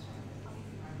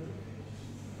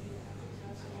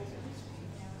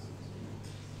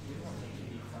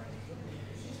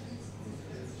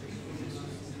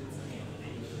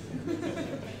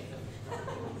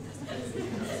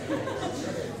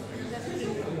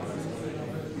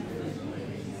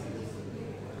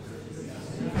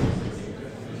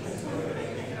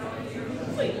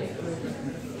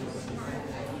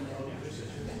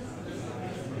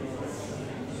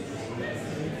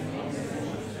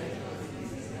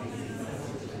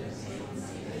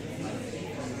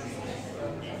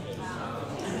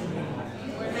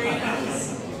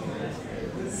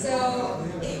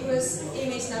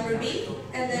 Number B,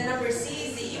 and then number C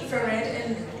is the infrared,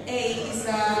 and A is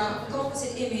a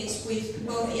composite image with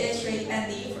both the X-ray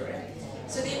and the infrared.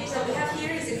 So the image that we have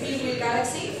here is a Leiden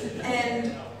galaxy,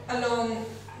 and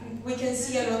we can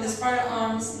see along the spiral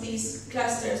arms these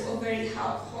clusters of very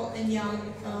hot and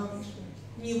young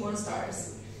newborn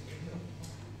stars.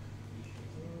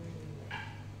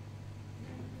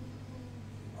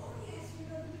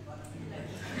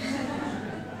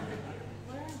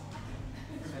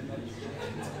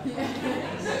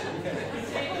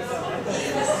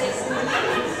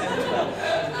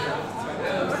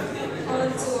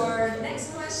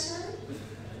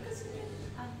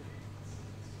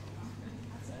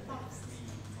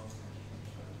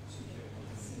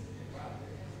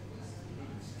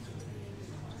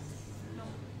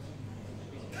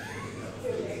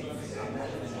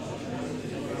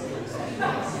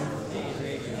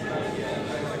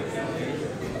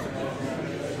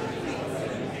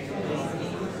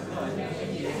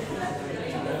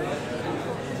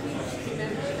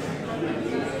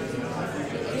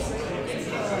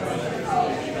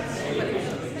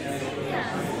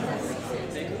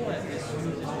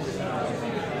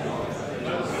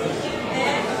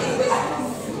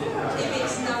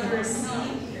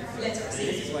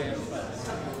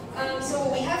 So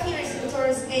what we have here is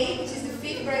Taurus A, which is the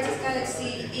 5th brightest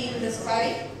galaxy in the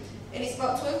sky, and it's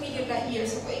about 12 million light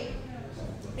years away.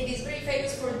 It is very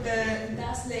famous for the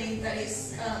dust lane that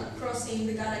is crossing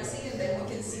the galaxy, and then we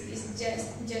can see this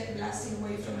jet blasting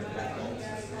away from the black hole,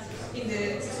 in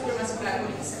the supermassive black hole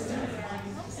in the center.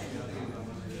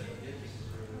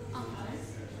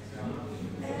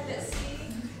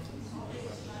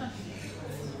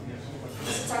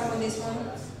 this one.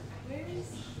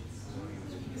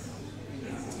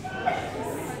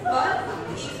 But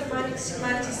if it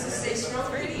manages to stay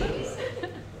strong, really.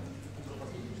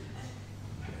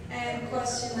 And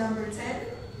question number 10.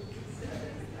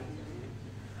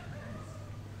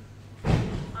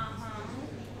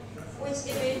 Which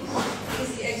image is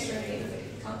the X-ray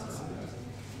counterpart?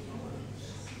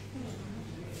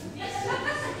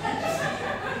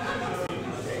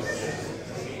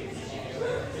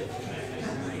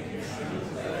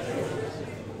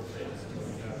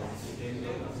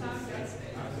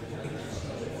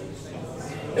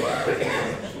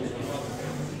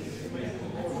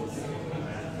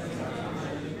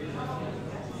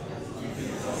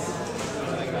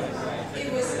 It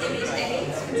was image A,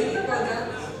 indeed, well done.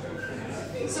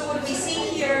 So what we see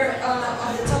here on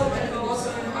the top and the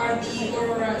bottom are the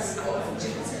auroras of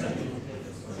Jupiter.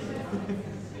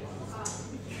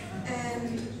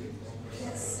 And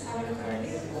let's have a look at our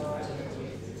leaderboard.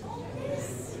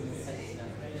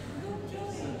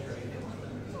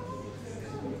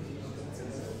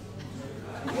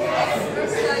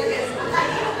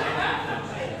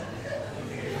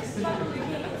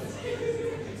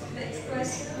 Next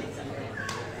question.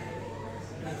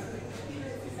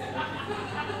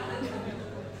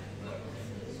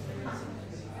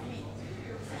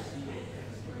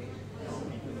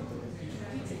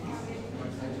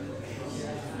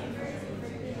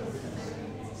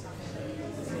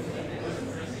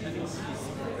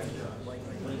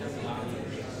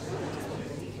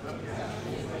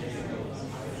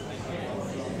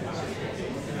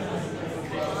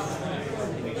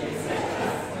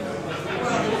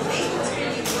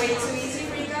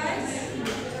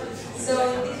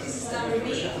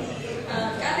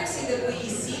 Galaxy that we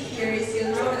see here is the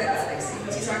Andromeda Galaxy,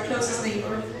 which is our closest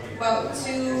neighbor, about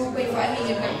 2.5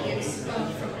 million light years from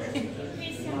Earth.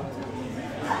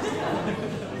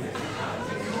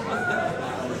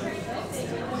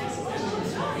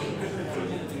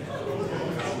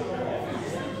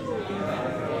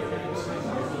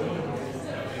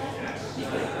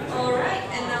 Alright,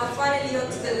 and now finally on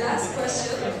to the last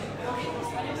question.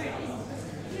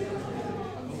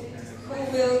 Who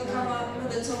will come up with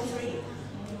the top 3?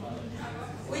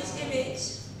 Which image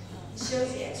shows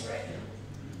the X-ray?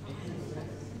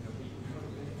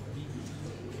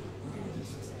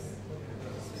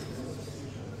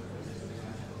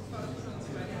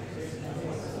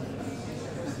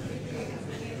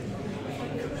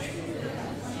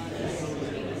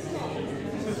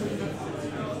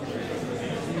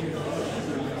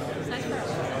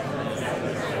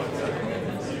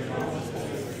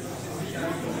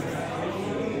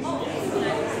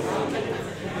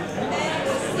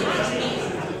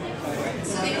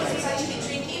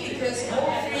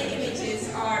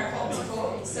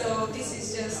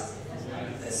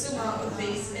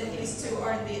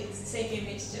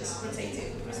 Rotated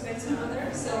with respect to another.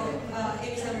 So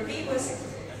image number B was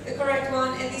the correct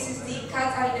one, and this is the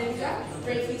Cat Eye Nebula,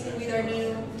 very fitting with our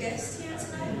new guest here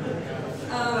tonight.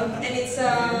 And it's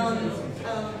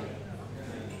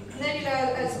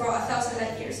nebula that's about 1,000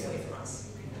 light years away from us.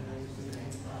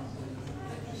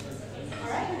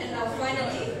 Alright, and now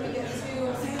finally we get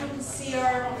to see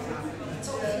our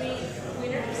top 3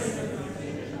 winners.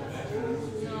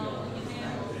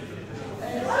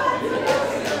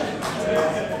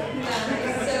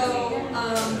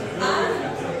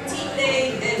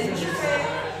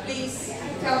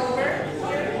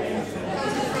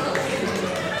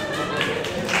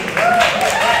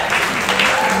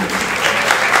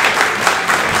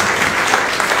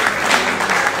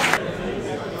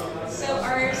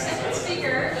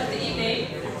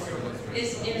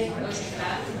 Erik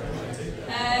Osinga.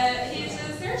 He's a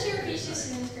third-year PhD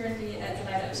student currently at the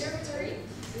Leiden Observatory,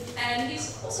 and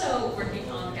he's also working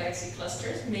on galaxy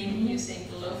clusters, mainly using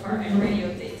LOFAR and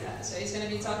radio data. So he's going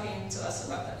to be talking to us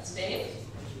about that today.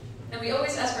 And we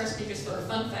always ask our speakers for a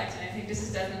fun fact, and I think this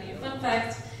is definitely a fun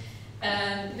fact.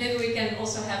 Maybe we can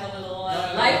also have a little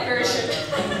live version.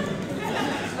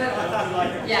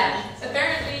 But yeah,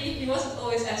 apparently he wasn't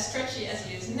always as stretchy as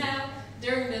he is now.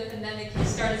 During the pandemic, he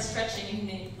started stretching,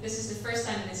 and this is the first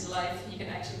time in his life he can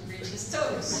actually reach his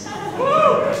toes.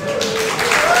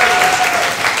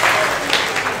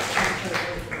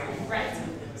 Right.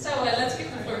 So let's give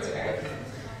the floor to Erik.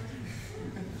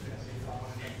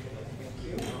 Thank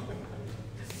you.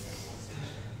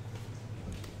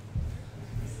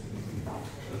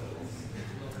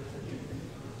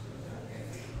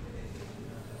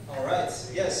 All right.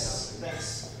 Yes.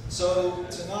 Thanks. So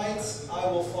tonight I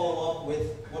will follow up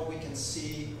with what we can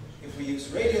see if we use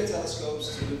radio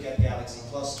telescopes to look at galaxy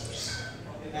clusters.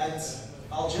 And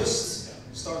I'll just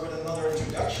start with another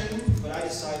introduction, but I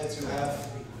decided to have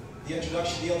the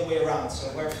introduction the other way around. So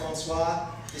where François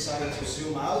decided to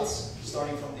zoom out,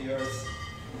 starting from the Earth,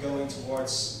 going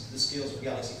towards the scales of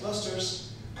galaxy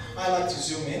clusters, I like to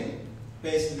zoom in,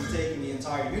 basically taking the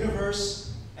entire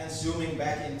universe and zooming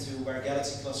back into where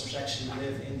galaxy clusters actually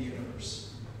live in the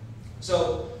universe.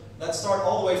 So let's start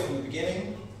all the way from the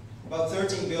beginning. About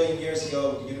 13 billion years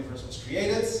ago, the universe was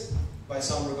created, by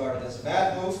some regarded as a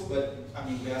bad move, but I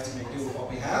mean, we have to make do with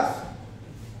what we have.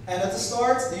 And at the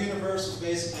start, the universe was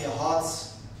basically a hot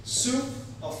soup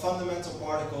of fundamental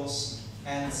particles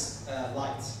and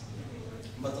light.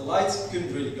 But the light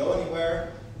couldn't really go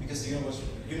anywhere because the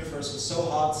universe was so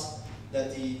hot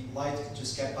that the light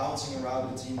just kept bouncing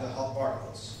around between the hot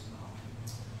particles.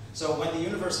 So when the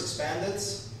universe expanded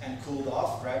and cooled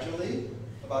off gradually,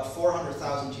 about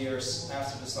 400,000 years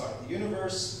after the start of the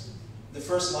universe, the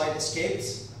first light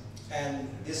escaped, and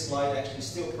this light actually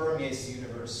still permeates the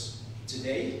universe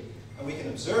today. And we can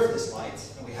observe this light,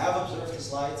 and we have observed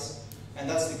this light, and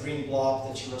that's the green blob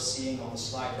that you are seeing on the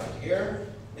slide right here.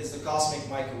 It's the cosmic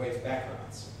microwave background.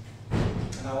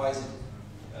 And now why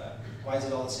is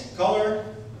it all the same color?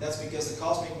 That's because the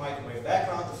cosmic microwave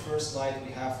background, the first light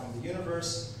we have from the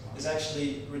universe, is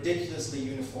actually ridiculously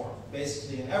uniform.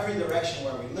 Basically, in every direction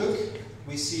where we look,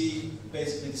 we see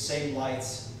basically the same light,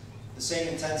 the same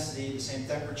intensity, the same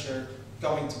temperature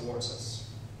coming towards us.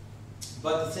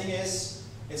 But the thing is,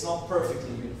 it's not perfectly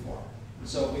uniform.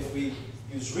 So if we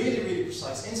use really, really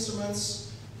precise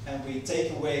instruments, and we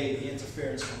take away the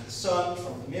interference from the sun,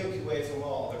 from the Milky Way, from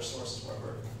all other sources where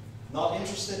we're not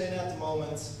interested in at the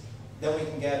moment, then we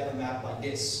can get a map like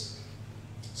this.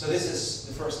 So this is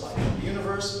the first light of the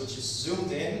universe, which is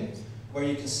zoomed in, where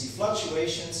you can see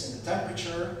fluctuations in the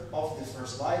temperature of the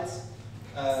first light,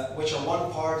 which are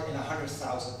 1 part in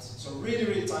 100,000. So really,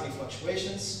 really tiny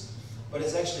fluctuations, but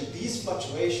it's actually these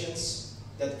fluctuations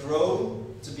that grow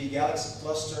to be galaxy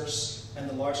clusters and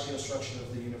the large-scale structure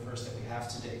of the universe that we have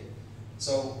today.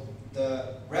 So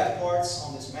the red parts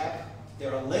on this map,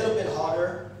 they're a little bit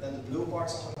hotter than the blue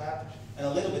parts on the map, and a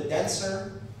little bit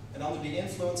denser, and under the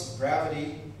influence of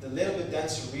gravity, the little bit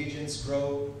denser regions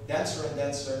grow denser and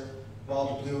denser,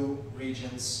 while the blue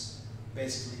regions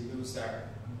basically lose their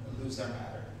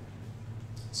matter.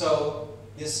 So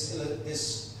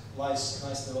this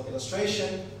nice little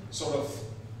illustration, sort of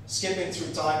skipping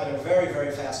through time at a very,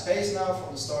 very fast pace now,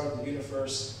 from the start of the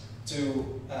universe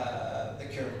to the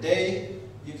current day.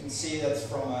 You can see that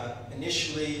from an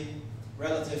initially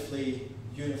relatively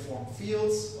uniform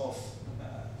field of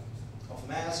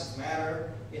mass, of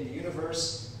matter in the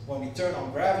universe, when we turn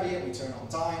on gravity and we turn on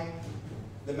time,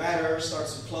 the matter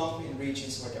starts to clump in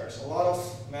regions where there's a lot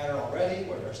of matter already,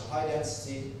 where there's a high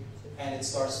density, and it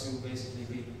starts to basically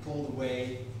be pulled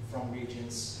away from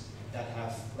regions that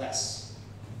have less.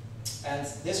 And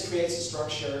this creates a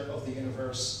structure of the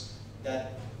universe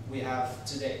that we have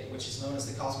today, which is known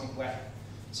as the cosmic web.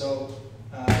 So,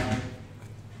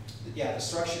 yeah, the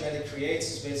structure that it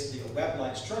creates is basically a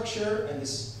web-like structure, and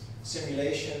this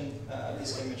simulation,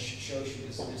 this image shows you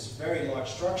this very large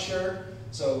structure.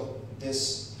 So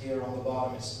this here on the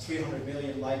bottom is 300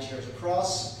 million light years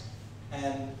across,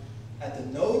 and at the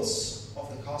nodes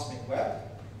of the cosmic web,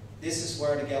 this is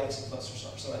where the galaxy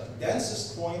clusters are. So at the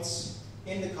densest points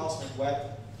in the cosmic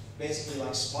web, basically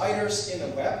like spiders in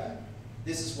a web,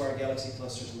 this is where galaxy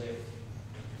clusters live.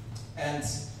 And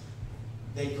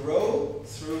they grow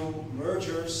through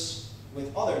mergers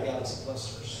with other galaxy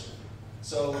clusters.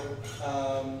 So,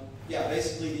 yeah,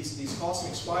 basically these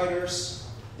cosmic spiders,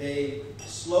 they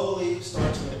slowly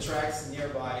start to attract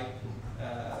nearby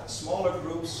smaller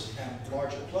groups and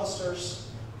larger clusters,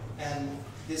 and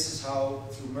this is how,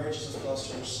 through merges of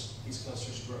clusters, these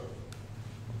clusters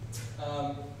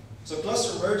grow. So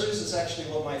cluster merges is actually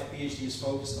what my PhD is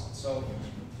focused on. So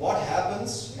what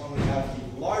happens when we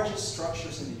have the largest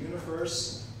structures in the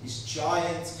universe, these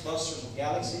giant clusters of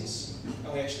galaxies,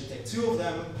 and we actually take 2 of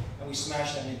them and we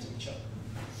smash them into each other.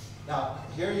 Now,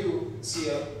 here you see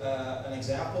an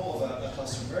example of a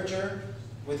cluster merger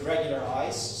with regular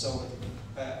eyes, so with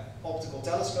optical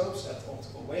telescopes at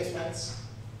optical wavelengths,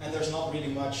 and there's not really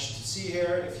much to see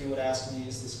here. If you would ask me,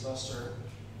 is this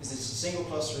a single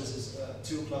cluster, is this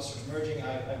 2 clusters merging,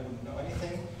 I wouldn't know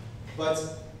anything. But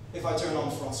if I turn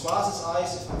on François's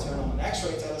eyes, if I turn on an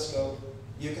X-ray telescope,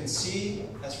 you can see,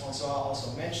 as François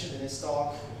also mentioned in his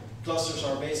talk, clusters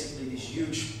are basically these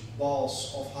huge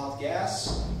balls of hot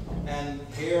gas, and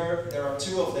here there are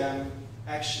 2 of them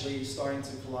actually starting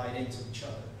to collide into each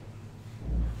other.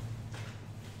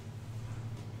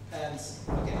 And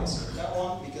okay, I'll skip that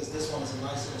one because this one is a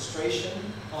nice illustration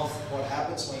of what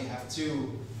happens when you have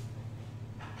 2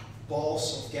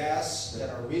 balls of gas that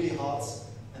are really hot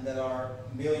and that are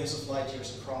millions of light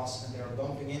years across, and they are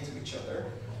bumping into each other.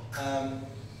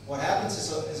 What happens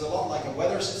is a lot like a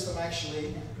weather system,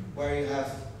 actually, where you have,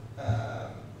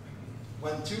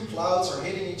 when two clouds are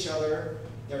hitting each other,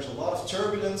 there's a lot of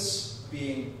turbulence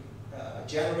being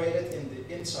generated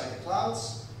inside the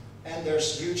clouds, and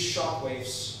there's huge shock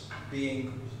waves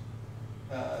being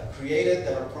created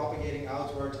that are propagating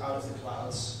outward out of the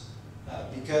clouds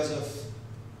because of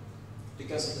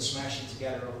the smashing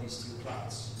together of these two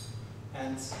clouds.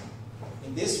 And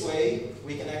in this way,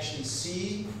 we can actually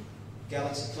see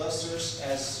galaxy clusters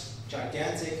as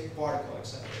gigantic particle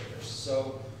accelerators.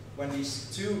 So when these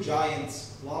two giant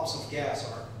blobs of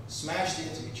gas are smashed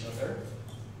into each other,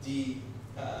 the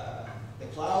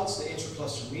clouds, the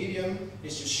intracluster medium,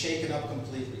 is just shaken up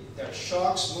completely. There are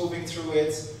shocks moving through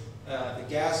it, the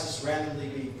gas is randomly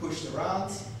being pushed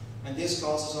around, and this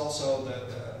causes also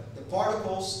the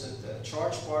particles, the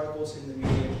charged particles in the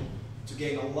medium, to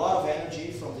gain a lot of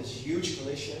energy from this huge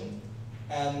collision.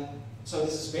 And so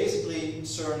this is basically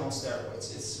CERN on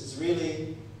steroids. It's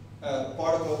really a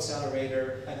particle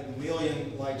accelerator at 1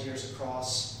 million light years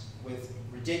across with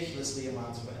ridiculously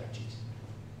amounts of energy.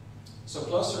 So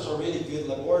clusters are really good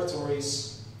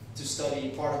laboratories to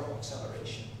study particle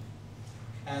acceleration.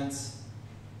 And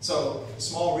so, a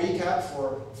small recap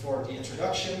for the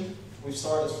introduction. We've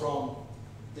started from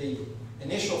the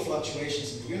initial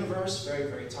fluctuations in the universe, very,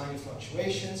 very tiny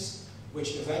fluctuations,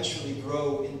 which eventually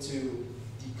grow into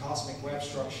the cosmic web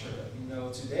structure that we know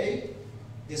today.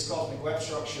 This cosmic web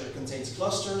structure contains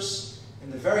clusters in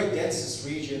the very densest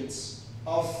regions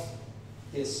of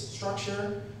this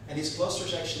structure, and these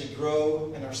clusters actually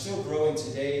grow and are still growing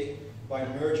today by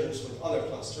mergers with other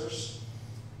clusters.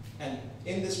 And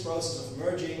in this process of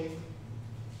merging,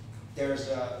 there's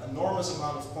an enormous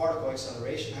amount of particle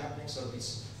acceleration happening. So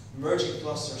these merging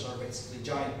clusters are basically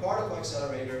giant particle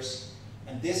accelerators,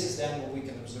 and this is then what we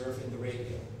can observe in the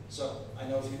radio. So I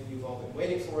know you've all been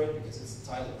waiting for it because it's the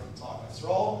title of the talk after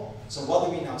all. So what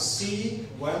do we now see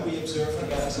when we observe the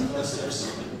galaxy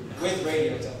clusters with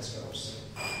radio telescopes?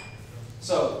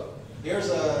 So here's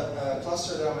a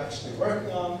cluster that I'm actually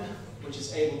working on, which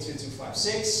is AoT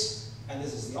 2256, and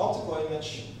this is the optical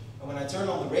image. And when I turn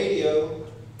on the radio,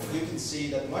 you can see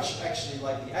that much actually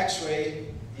like the X-ray,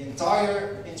 the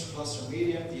entire intracluster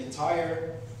medium, the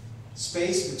entire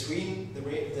space between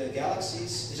the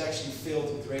galaxies is actually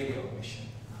filled with radio emission.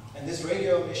 And this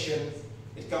radio emission,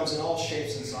 it comes in all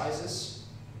shapes and sizes.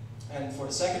 And for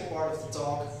the second part of the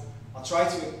talk, I'll try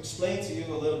to explain to you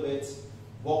a little bit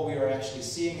what we are actually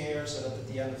seeing here, so that at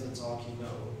the end of the talk you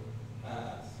know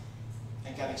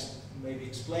and can maybe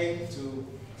explain to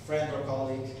a friend or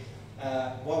colleague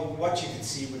what you can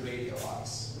see with radio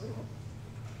eyes.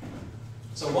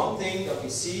 So one thing that we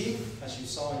see, as you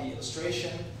saw in the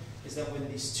illustration, is that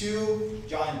when these two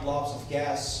giant blobs of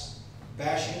gas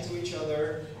bash into each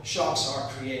other, shocks are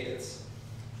created.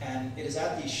 And it is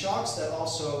at these shocks that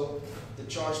also the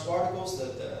charged particles,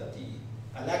 the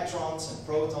electrons and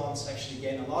protons actually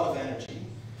gain a lot of energy,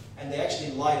 and they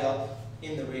actually light up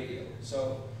in the radio.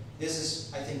 So this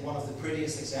is, I think, one of the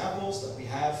prettiest examples that we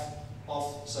have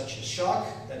of such a shock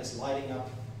that is lighting up,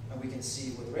 and we can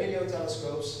see with radio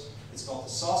telescopes. It's called the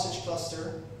sausage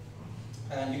cluster,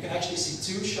 and you can actually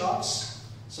see two shocks.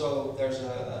 So there's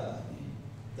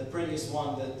the prettiest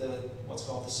one, what's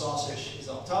called the sausage, is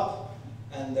up top,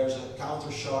 and there's a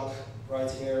counter shock right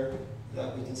here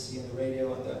that we can see in the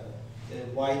radio, and the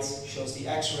white shows the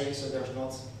X-ray, so there's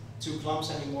not two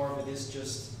clumps anymore, but it's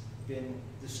just been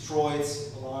destroyed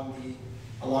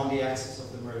along the axis of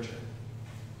the merger.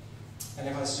 And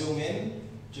if I zoom in,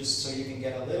 just so you can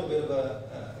get a little bit of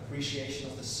an appreciation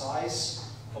of the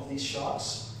size of these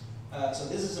shocks. So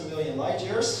this is 1 million light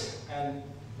years, and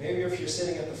maybe if you're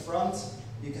sitting at the front,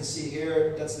 you can see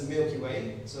here, that's the Milky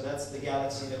Way. So that's the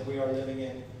galaxy that we are living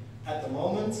in at the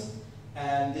moment.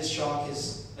 And this shock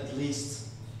is at least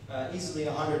easily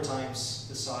 100 times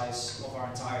the size of our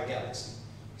entire galaxy.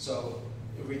 So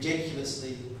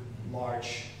ridiculously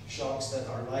large shocks that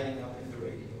are lighting up in the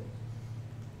radio.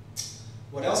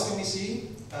 What else can we see?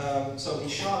 So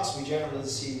these shocks we generally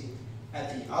see at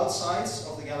the outsides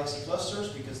of the galaxy clusters,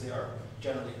 because they are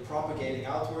generally propagating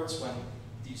outwards when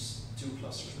these two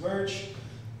clusters merge.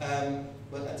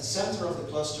 But at the center of the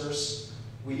clusters,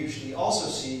 we usually also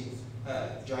see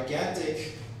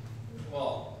gigantic,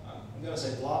 well, I'm going to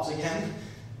say blobs again,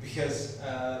 because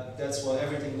that's what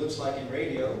everything looks like in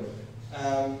radio.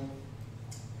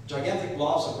 Gigantic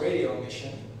blobs of radio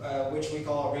emission, which we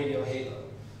call a radio halo.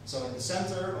 So in the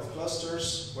center of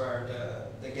clusters, where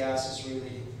the gas is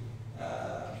really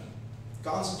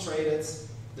concentrated,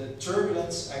 the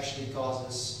turbulence actually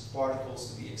causes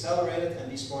particles to be accelerated,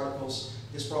 and these particles,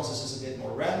 this process is a bit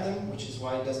more random, which is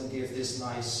why it doesn't give this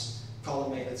nice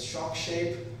collimated shock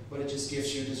shape, but it just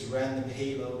gives you this random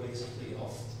halo, basically,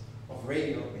 of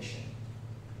radio emission.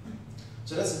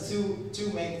 So that's the two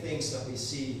main things that we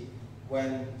see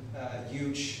when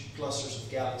huge clusters of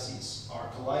galaxies are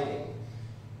colliding.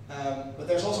 But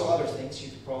there's also other things you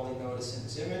could probably notice in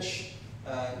this image.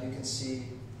 You can see,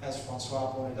 as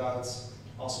François pointed out,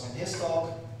 also in his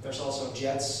talk, there's also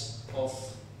jets of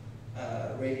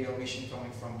radio emission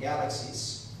coming from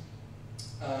galaxies.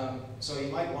 So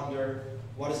you might wonder,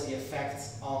 what is the effect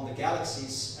on the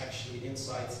galaxies actually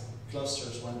inside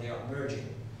clusters when they are merging?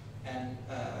 And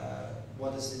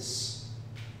what does this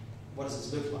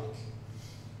look like?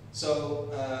 So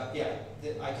yeah,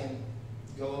 I can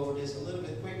go over this a little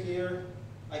bit quicker,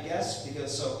 I guess,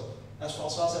 because as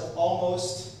François said,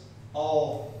 almost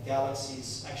all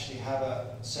galaxies actually have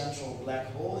a central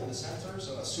black hole in the center,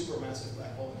 so a supermassive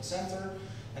black hole in the center.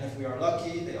 And if we are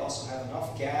lucky, they also have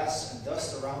enough gas and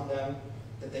dust around them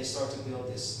that they start to build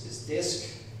this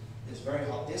disk, this very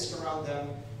hot disk around them,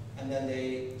 and then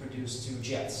they produce two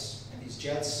jets. And these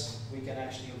jets we can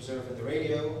actually observe in the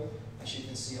radio. As you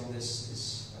can see on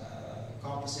this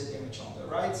composite image on the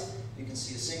right, you can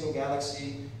see a single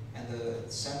galaxy, and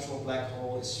the central black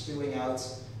hole is spewing out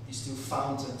these two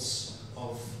fountains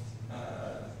of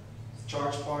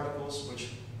charged particles which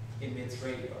emit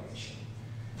radio emission.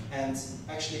 And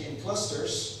actually in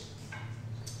clusters,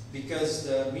 because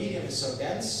the medium is so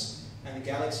dense and the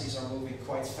galaxies are moving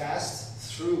quite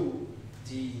fast through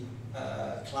the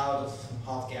cloud of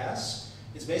hot gas,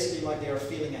 it's basically like they are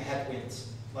feeling a headwind.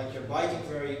 Like you're biking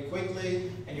very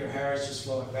quickly and your hair is just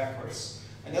flowing backwards.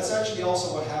 And that's actually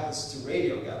also what happens to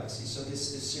radio galaxies. So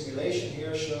this simulation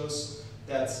here shows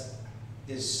that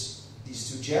these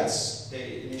two jets,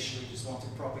 they initially just want to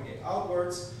propagate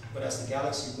outwards, but as the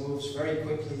galaxy moves very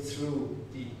quickly through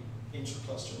the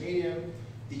intracluster medium,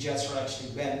 the jets are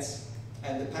actually bent.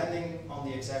 And depending on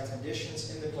the exact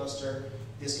conditions in the cluster,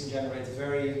 this can generate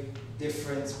very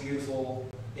different, beautiful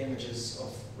images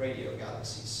of radio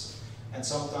galaxies. And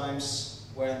sometimes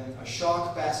when a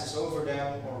shock passes over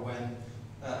them, or when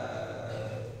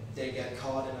they get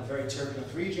caught in a very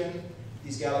turbulent region,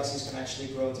 these galaxies can actually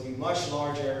grow to be much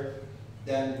larger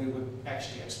than we would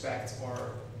actually expect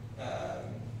or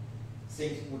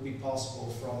think would be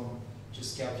possible from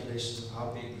just calculations of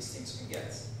how big these things can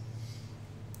get.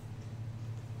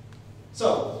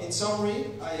 So, in summary,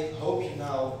 I hope you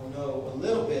now know a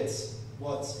little bit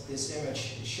what this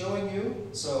image is showing you.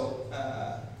 So,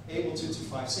 Able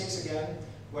 2256 again,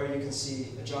 where you can see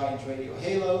a giant radio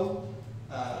halo,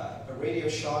 a radio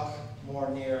shock more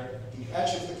near the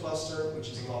edge of the cluster, which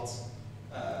is a lot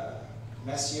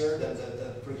messier than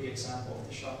the pretty example of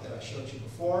the shock that I showed you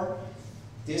before.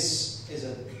 This is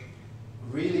a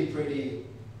really pretty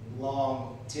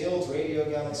long-tailed radio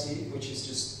galaxy, which is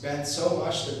just bent so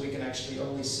much that we can actually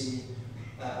only see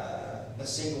a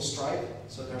single stripe.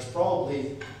 So there's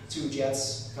probably two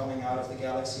jets coming out of the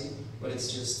galaxy, but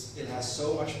it's just, it has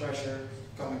so much pressure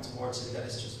coming towards it that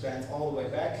it's just bent all the way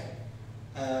back.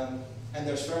 And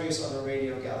there's various other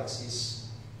radio galaxies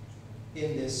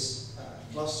in this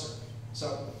cluster.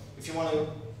 So if you want to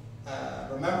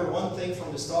remember one thing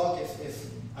from this talk,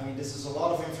 I mean, this is a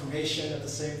lot of information at the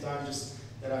same time just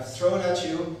that I've thrown at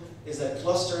you, is that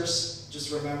clusters, just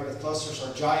remember that clusters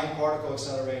are giant particle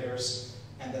accelerators,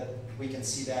 and that we can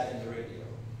see that in the radio.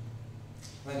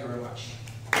 Thank you very much.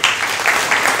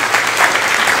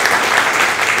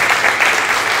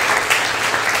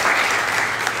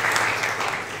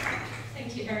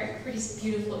 Thank you, Erik, for these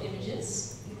beautiful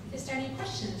images. Is there any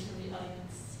questions from the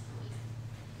audience?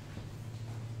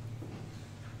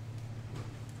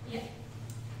 Yeah.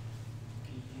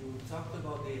 You talked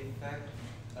about the effect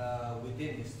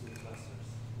within these two clusters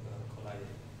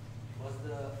colliding. What's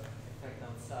the effect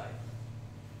outside?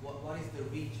 What is the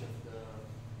reach of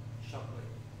the shock wave?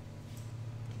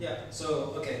 Yeah.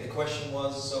 So okay, the question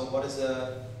was, so what is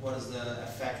the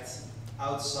effect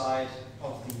outside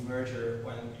of the merger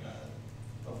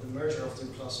of two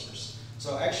clusters?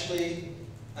 So actually,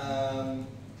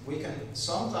 we can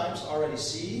sometimes already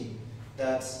see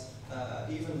that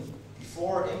even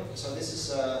before. So this is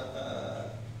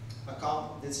a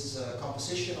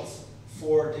composition of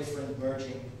 4 different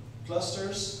merging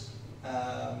clusters.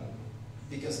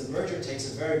 Because the merger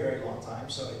takes a very, very long time,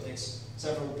 so it takes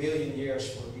several billion years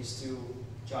for these two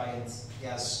giant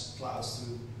gas clouds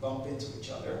to bump into each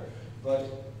other. But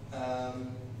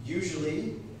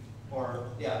usually, or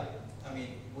yeah, I mean,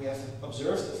 we have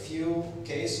observed a few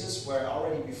cases where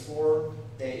already before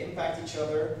they impact each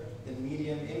other, the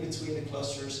medium in between the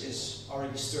clusters is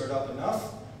already stirred up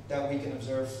enough that we can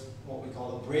observe what we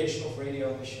call a bridge of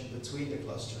radio emission between the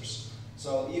clusters.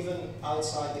 So even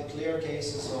outside the clear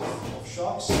cases of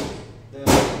shocks, the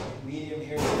medium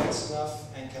here detects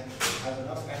enough and can have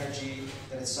enough energy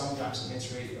that it sometimes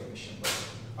emits radio emission. But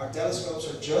our telescopes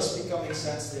are just becoming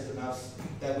sensitive enough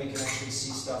that we can actually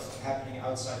see stuff happening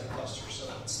outside the cluster.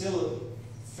 So it's still a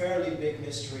fairly big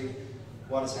mystery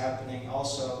what is happening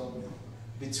also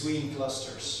between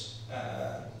clusters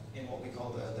in what we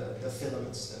call the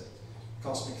filaments, the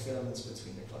cosmic filaments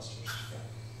between the clusters. Yeah.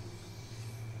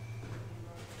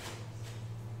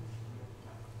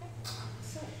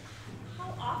 So,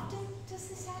 how often does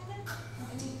this happen?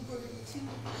 I mean, we're two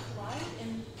collide,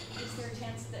 and is there a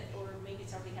chance that, or maybe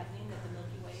it's already happening, that the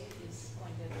Milky Way is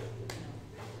going to,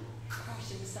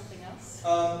 crash into something else?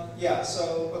 Yeah.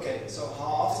 So okay. So how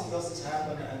often does this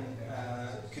happen, and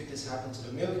could this happen to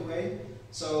the Milky Way?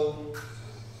 So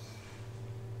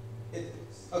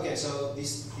okay. So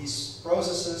these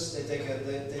processes they take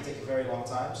a very long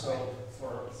time. So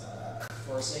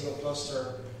for a single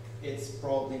cluster, it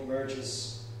probably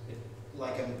merges.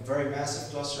 Like a very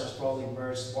massive cluster has probably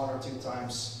merged 1 or 2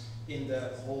 times in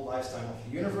the whole lifetime of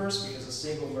the universe, because a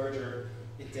single merger,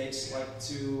 it takes like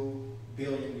 2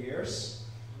 billion years.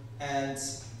 And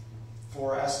as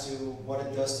to what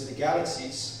it does to the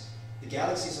galaxies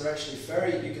are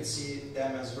actually you can see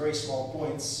them as very small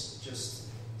points just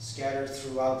scattered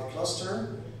throughout the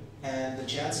cluster. And the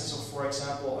chances of, for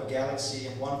example, a galaxy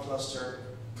in one cluster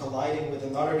colliding with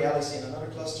another galaxy in another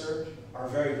cluster are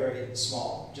very, very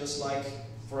small. Just like,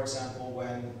 for example,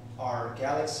 when our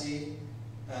galaxy,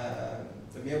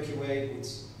 the Milky Way, would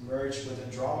merge with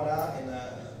Andromeda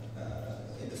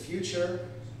in the future,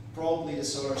 probably the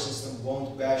solar system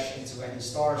won't bash into any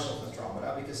stars of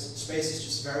Andromeda, because space is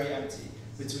just very empty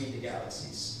between the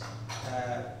galaxies,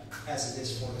 as it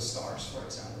is for the stars, for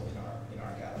example, in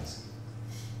our galaxy.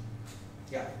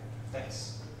 Yeah,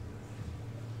 thanks.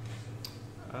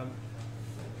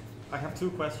 I have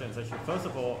 2 questions actually. First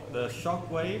of all, the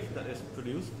shock wave that is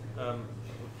produced,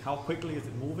 how quickly is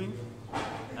it moving?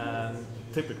 And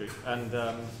typically, and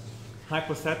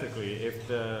hypothetically, if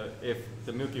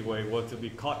the Milky Way were to be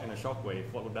caught in a shock wave,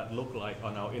 what would that look like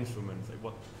on our instruments?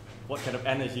 Like what kind of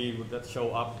energy would that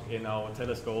show up in our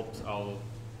telescopes, our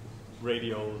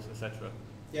radios, etc.?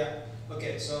 Yeah.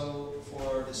 Okay. So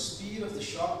for the speed of the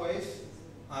shock wave,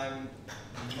 I'm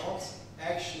not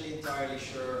actually entirely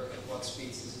sure at what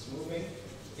speeds this is moving.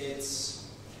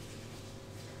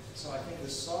 So I think the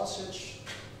sausage,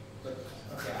 but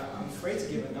okay, I'm afraid to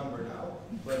give a number now,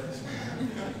 but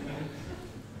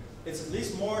it's at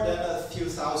least more than a few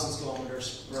thousand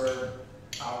kilometers per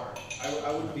hour.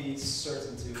 I would be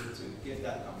certain to give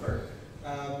that number.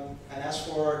 And as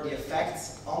for the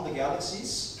effect on the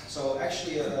galaxies, so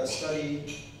actually a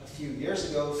study a few years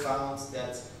ago found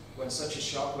that when such a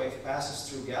shock wave passes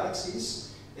through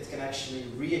galaxies, it can actually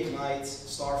reignite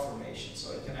star formation.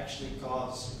 So it can actually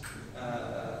cause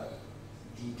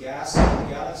the gas in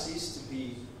the galaxies to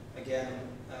be again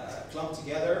clumped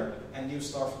together and new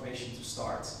star formation to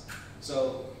start.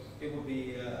 So it would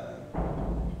be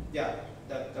yeah,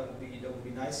 that would be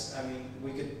nice. I mean,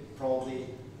 we could probably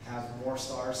have more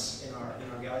stars in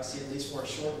our galaxy, at least for a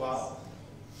short while.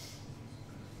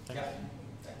 Yeah.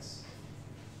 Thanks.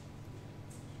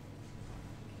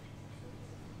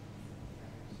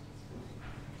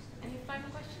 Any final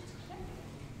questions?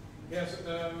 Yes,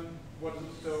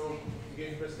 so you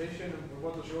gave a presentation.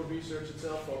 What does your research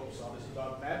itself focus on? Is it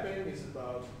about mapping? Is it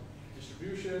about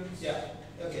distributions? Yeah,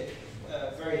 okay.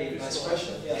 Very nice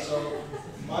question. Yeah, so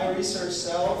my research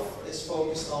itself is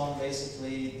focused on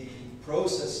basically the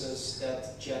processes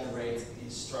that generate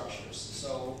these structures.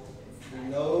 So we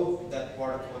know that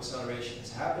particle acceleration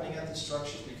is happening at these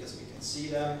structures because we can see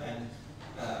them. And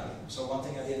so one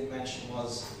thing I didn't mention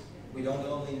was we don't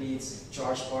only need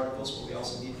charged particles, but we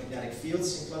also need magnetic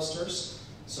fields in clusters.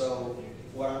 So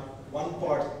one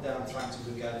part that I'm trying to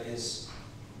look at is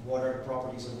what are the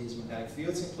properties of these magnetic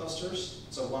fields in clusters.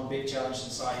 So one big challenge in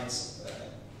science,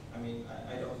 I mean,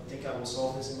 I don't think I will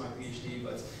solve this in my PhD,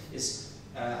 but is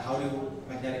how do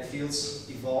magnetic fields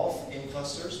evolve in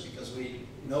clusters? Because we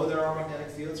know there are magnetic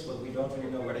fields, but we don't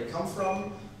really know where they come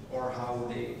from or how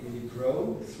they really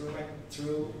grow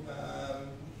through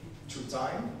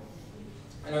time.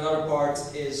 And another part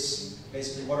is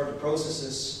basically what are the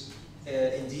processes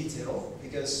in detail,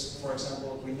 because, for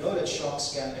example, we know that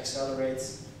shocks can accelerate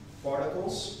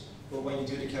particles, but when you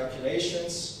do the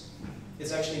calculations,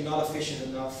 it's actually not efficient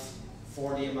enough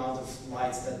for the amount of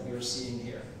light that we're seeing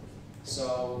here.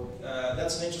 So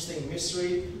that's an interesting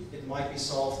mystery. It might be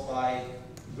solved by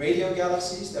radio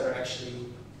galaxies that are actually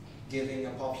giving a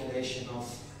population of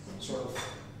sort of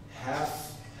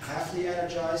halfly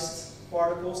energized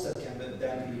particles that can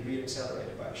then be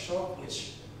re-accelerated by a shock,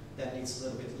 which then needs a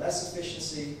little bit less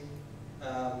efficiency.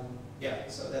 Yeah,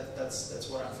 so that's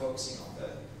what I'm focusing on,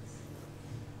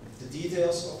 the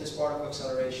details of this particle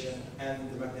acceleration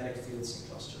and the magnetic fields in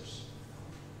clusters.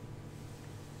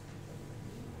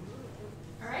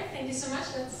 All right, thank you so much.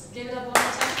 Let's give it up one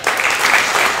more time.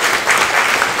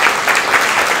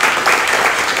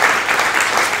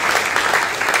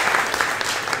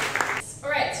 All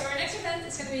right, so our next event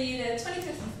is going to be the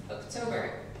 25th of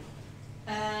October,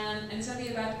 and it's going to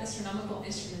be about astronomical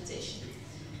instrumentation.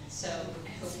 So I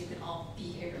hope you can all be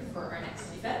here for our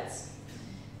next event.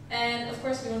 And of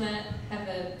course, we want to have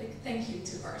a big thank you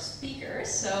to our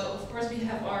speakers. So of course, we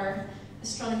have our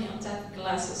Astronomy on Tap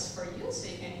glasses for you, so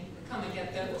you can come and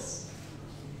get those.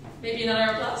 Maybe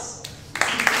another applause.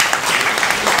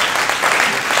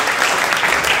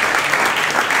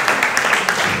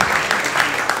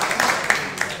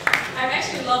 I'm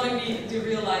actually loving the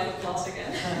real life applause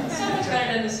again. It's much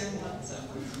better than the Zoom one, so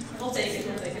we'll take it,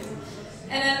 we'll take it.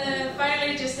 And then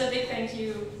finally, just a big thank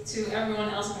you to everyone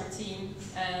else in our team.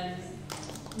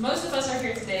 Most of us are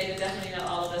here today, but definitely not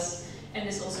all of us. And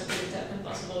this also couldn't have been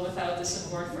possible without the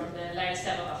support from the Leiden.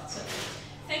 So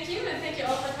thank you, and thank you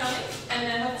all for coming,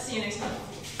 and I hope to see you next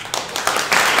time.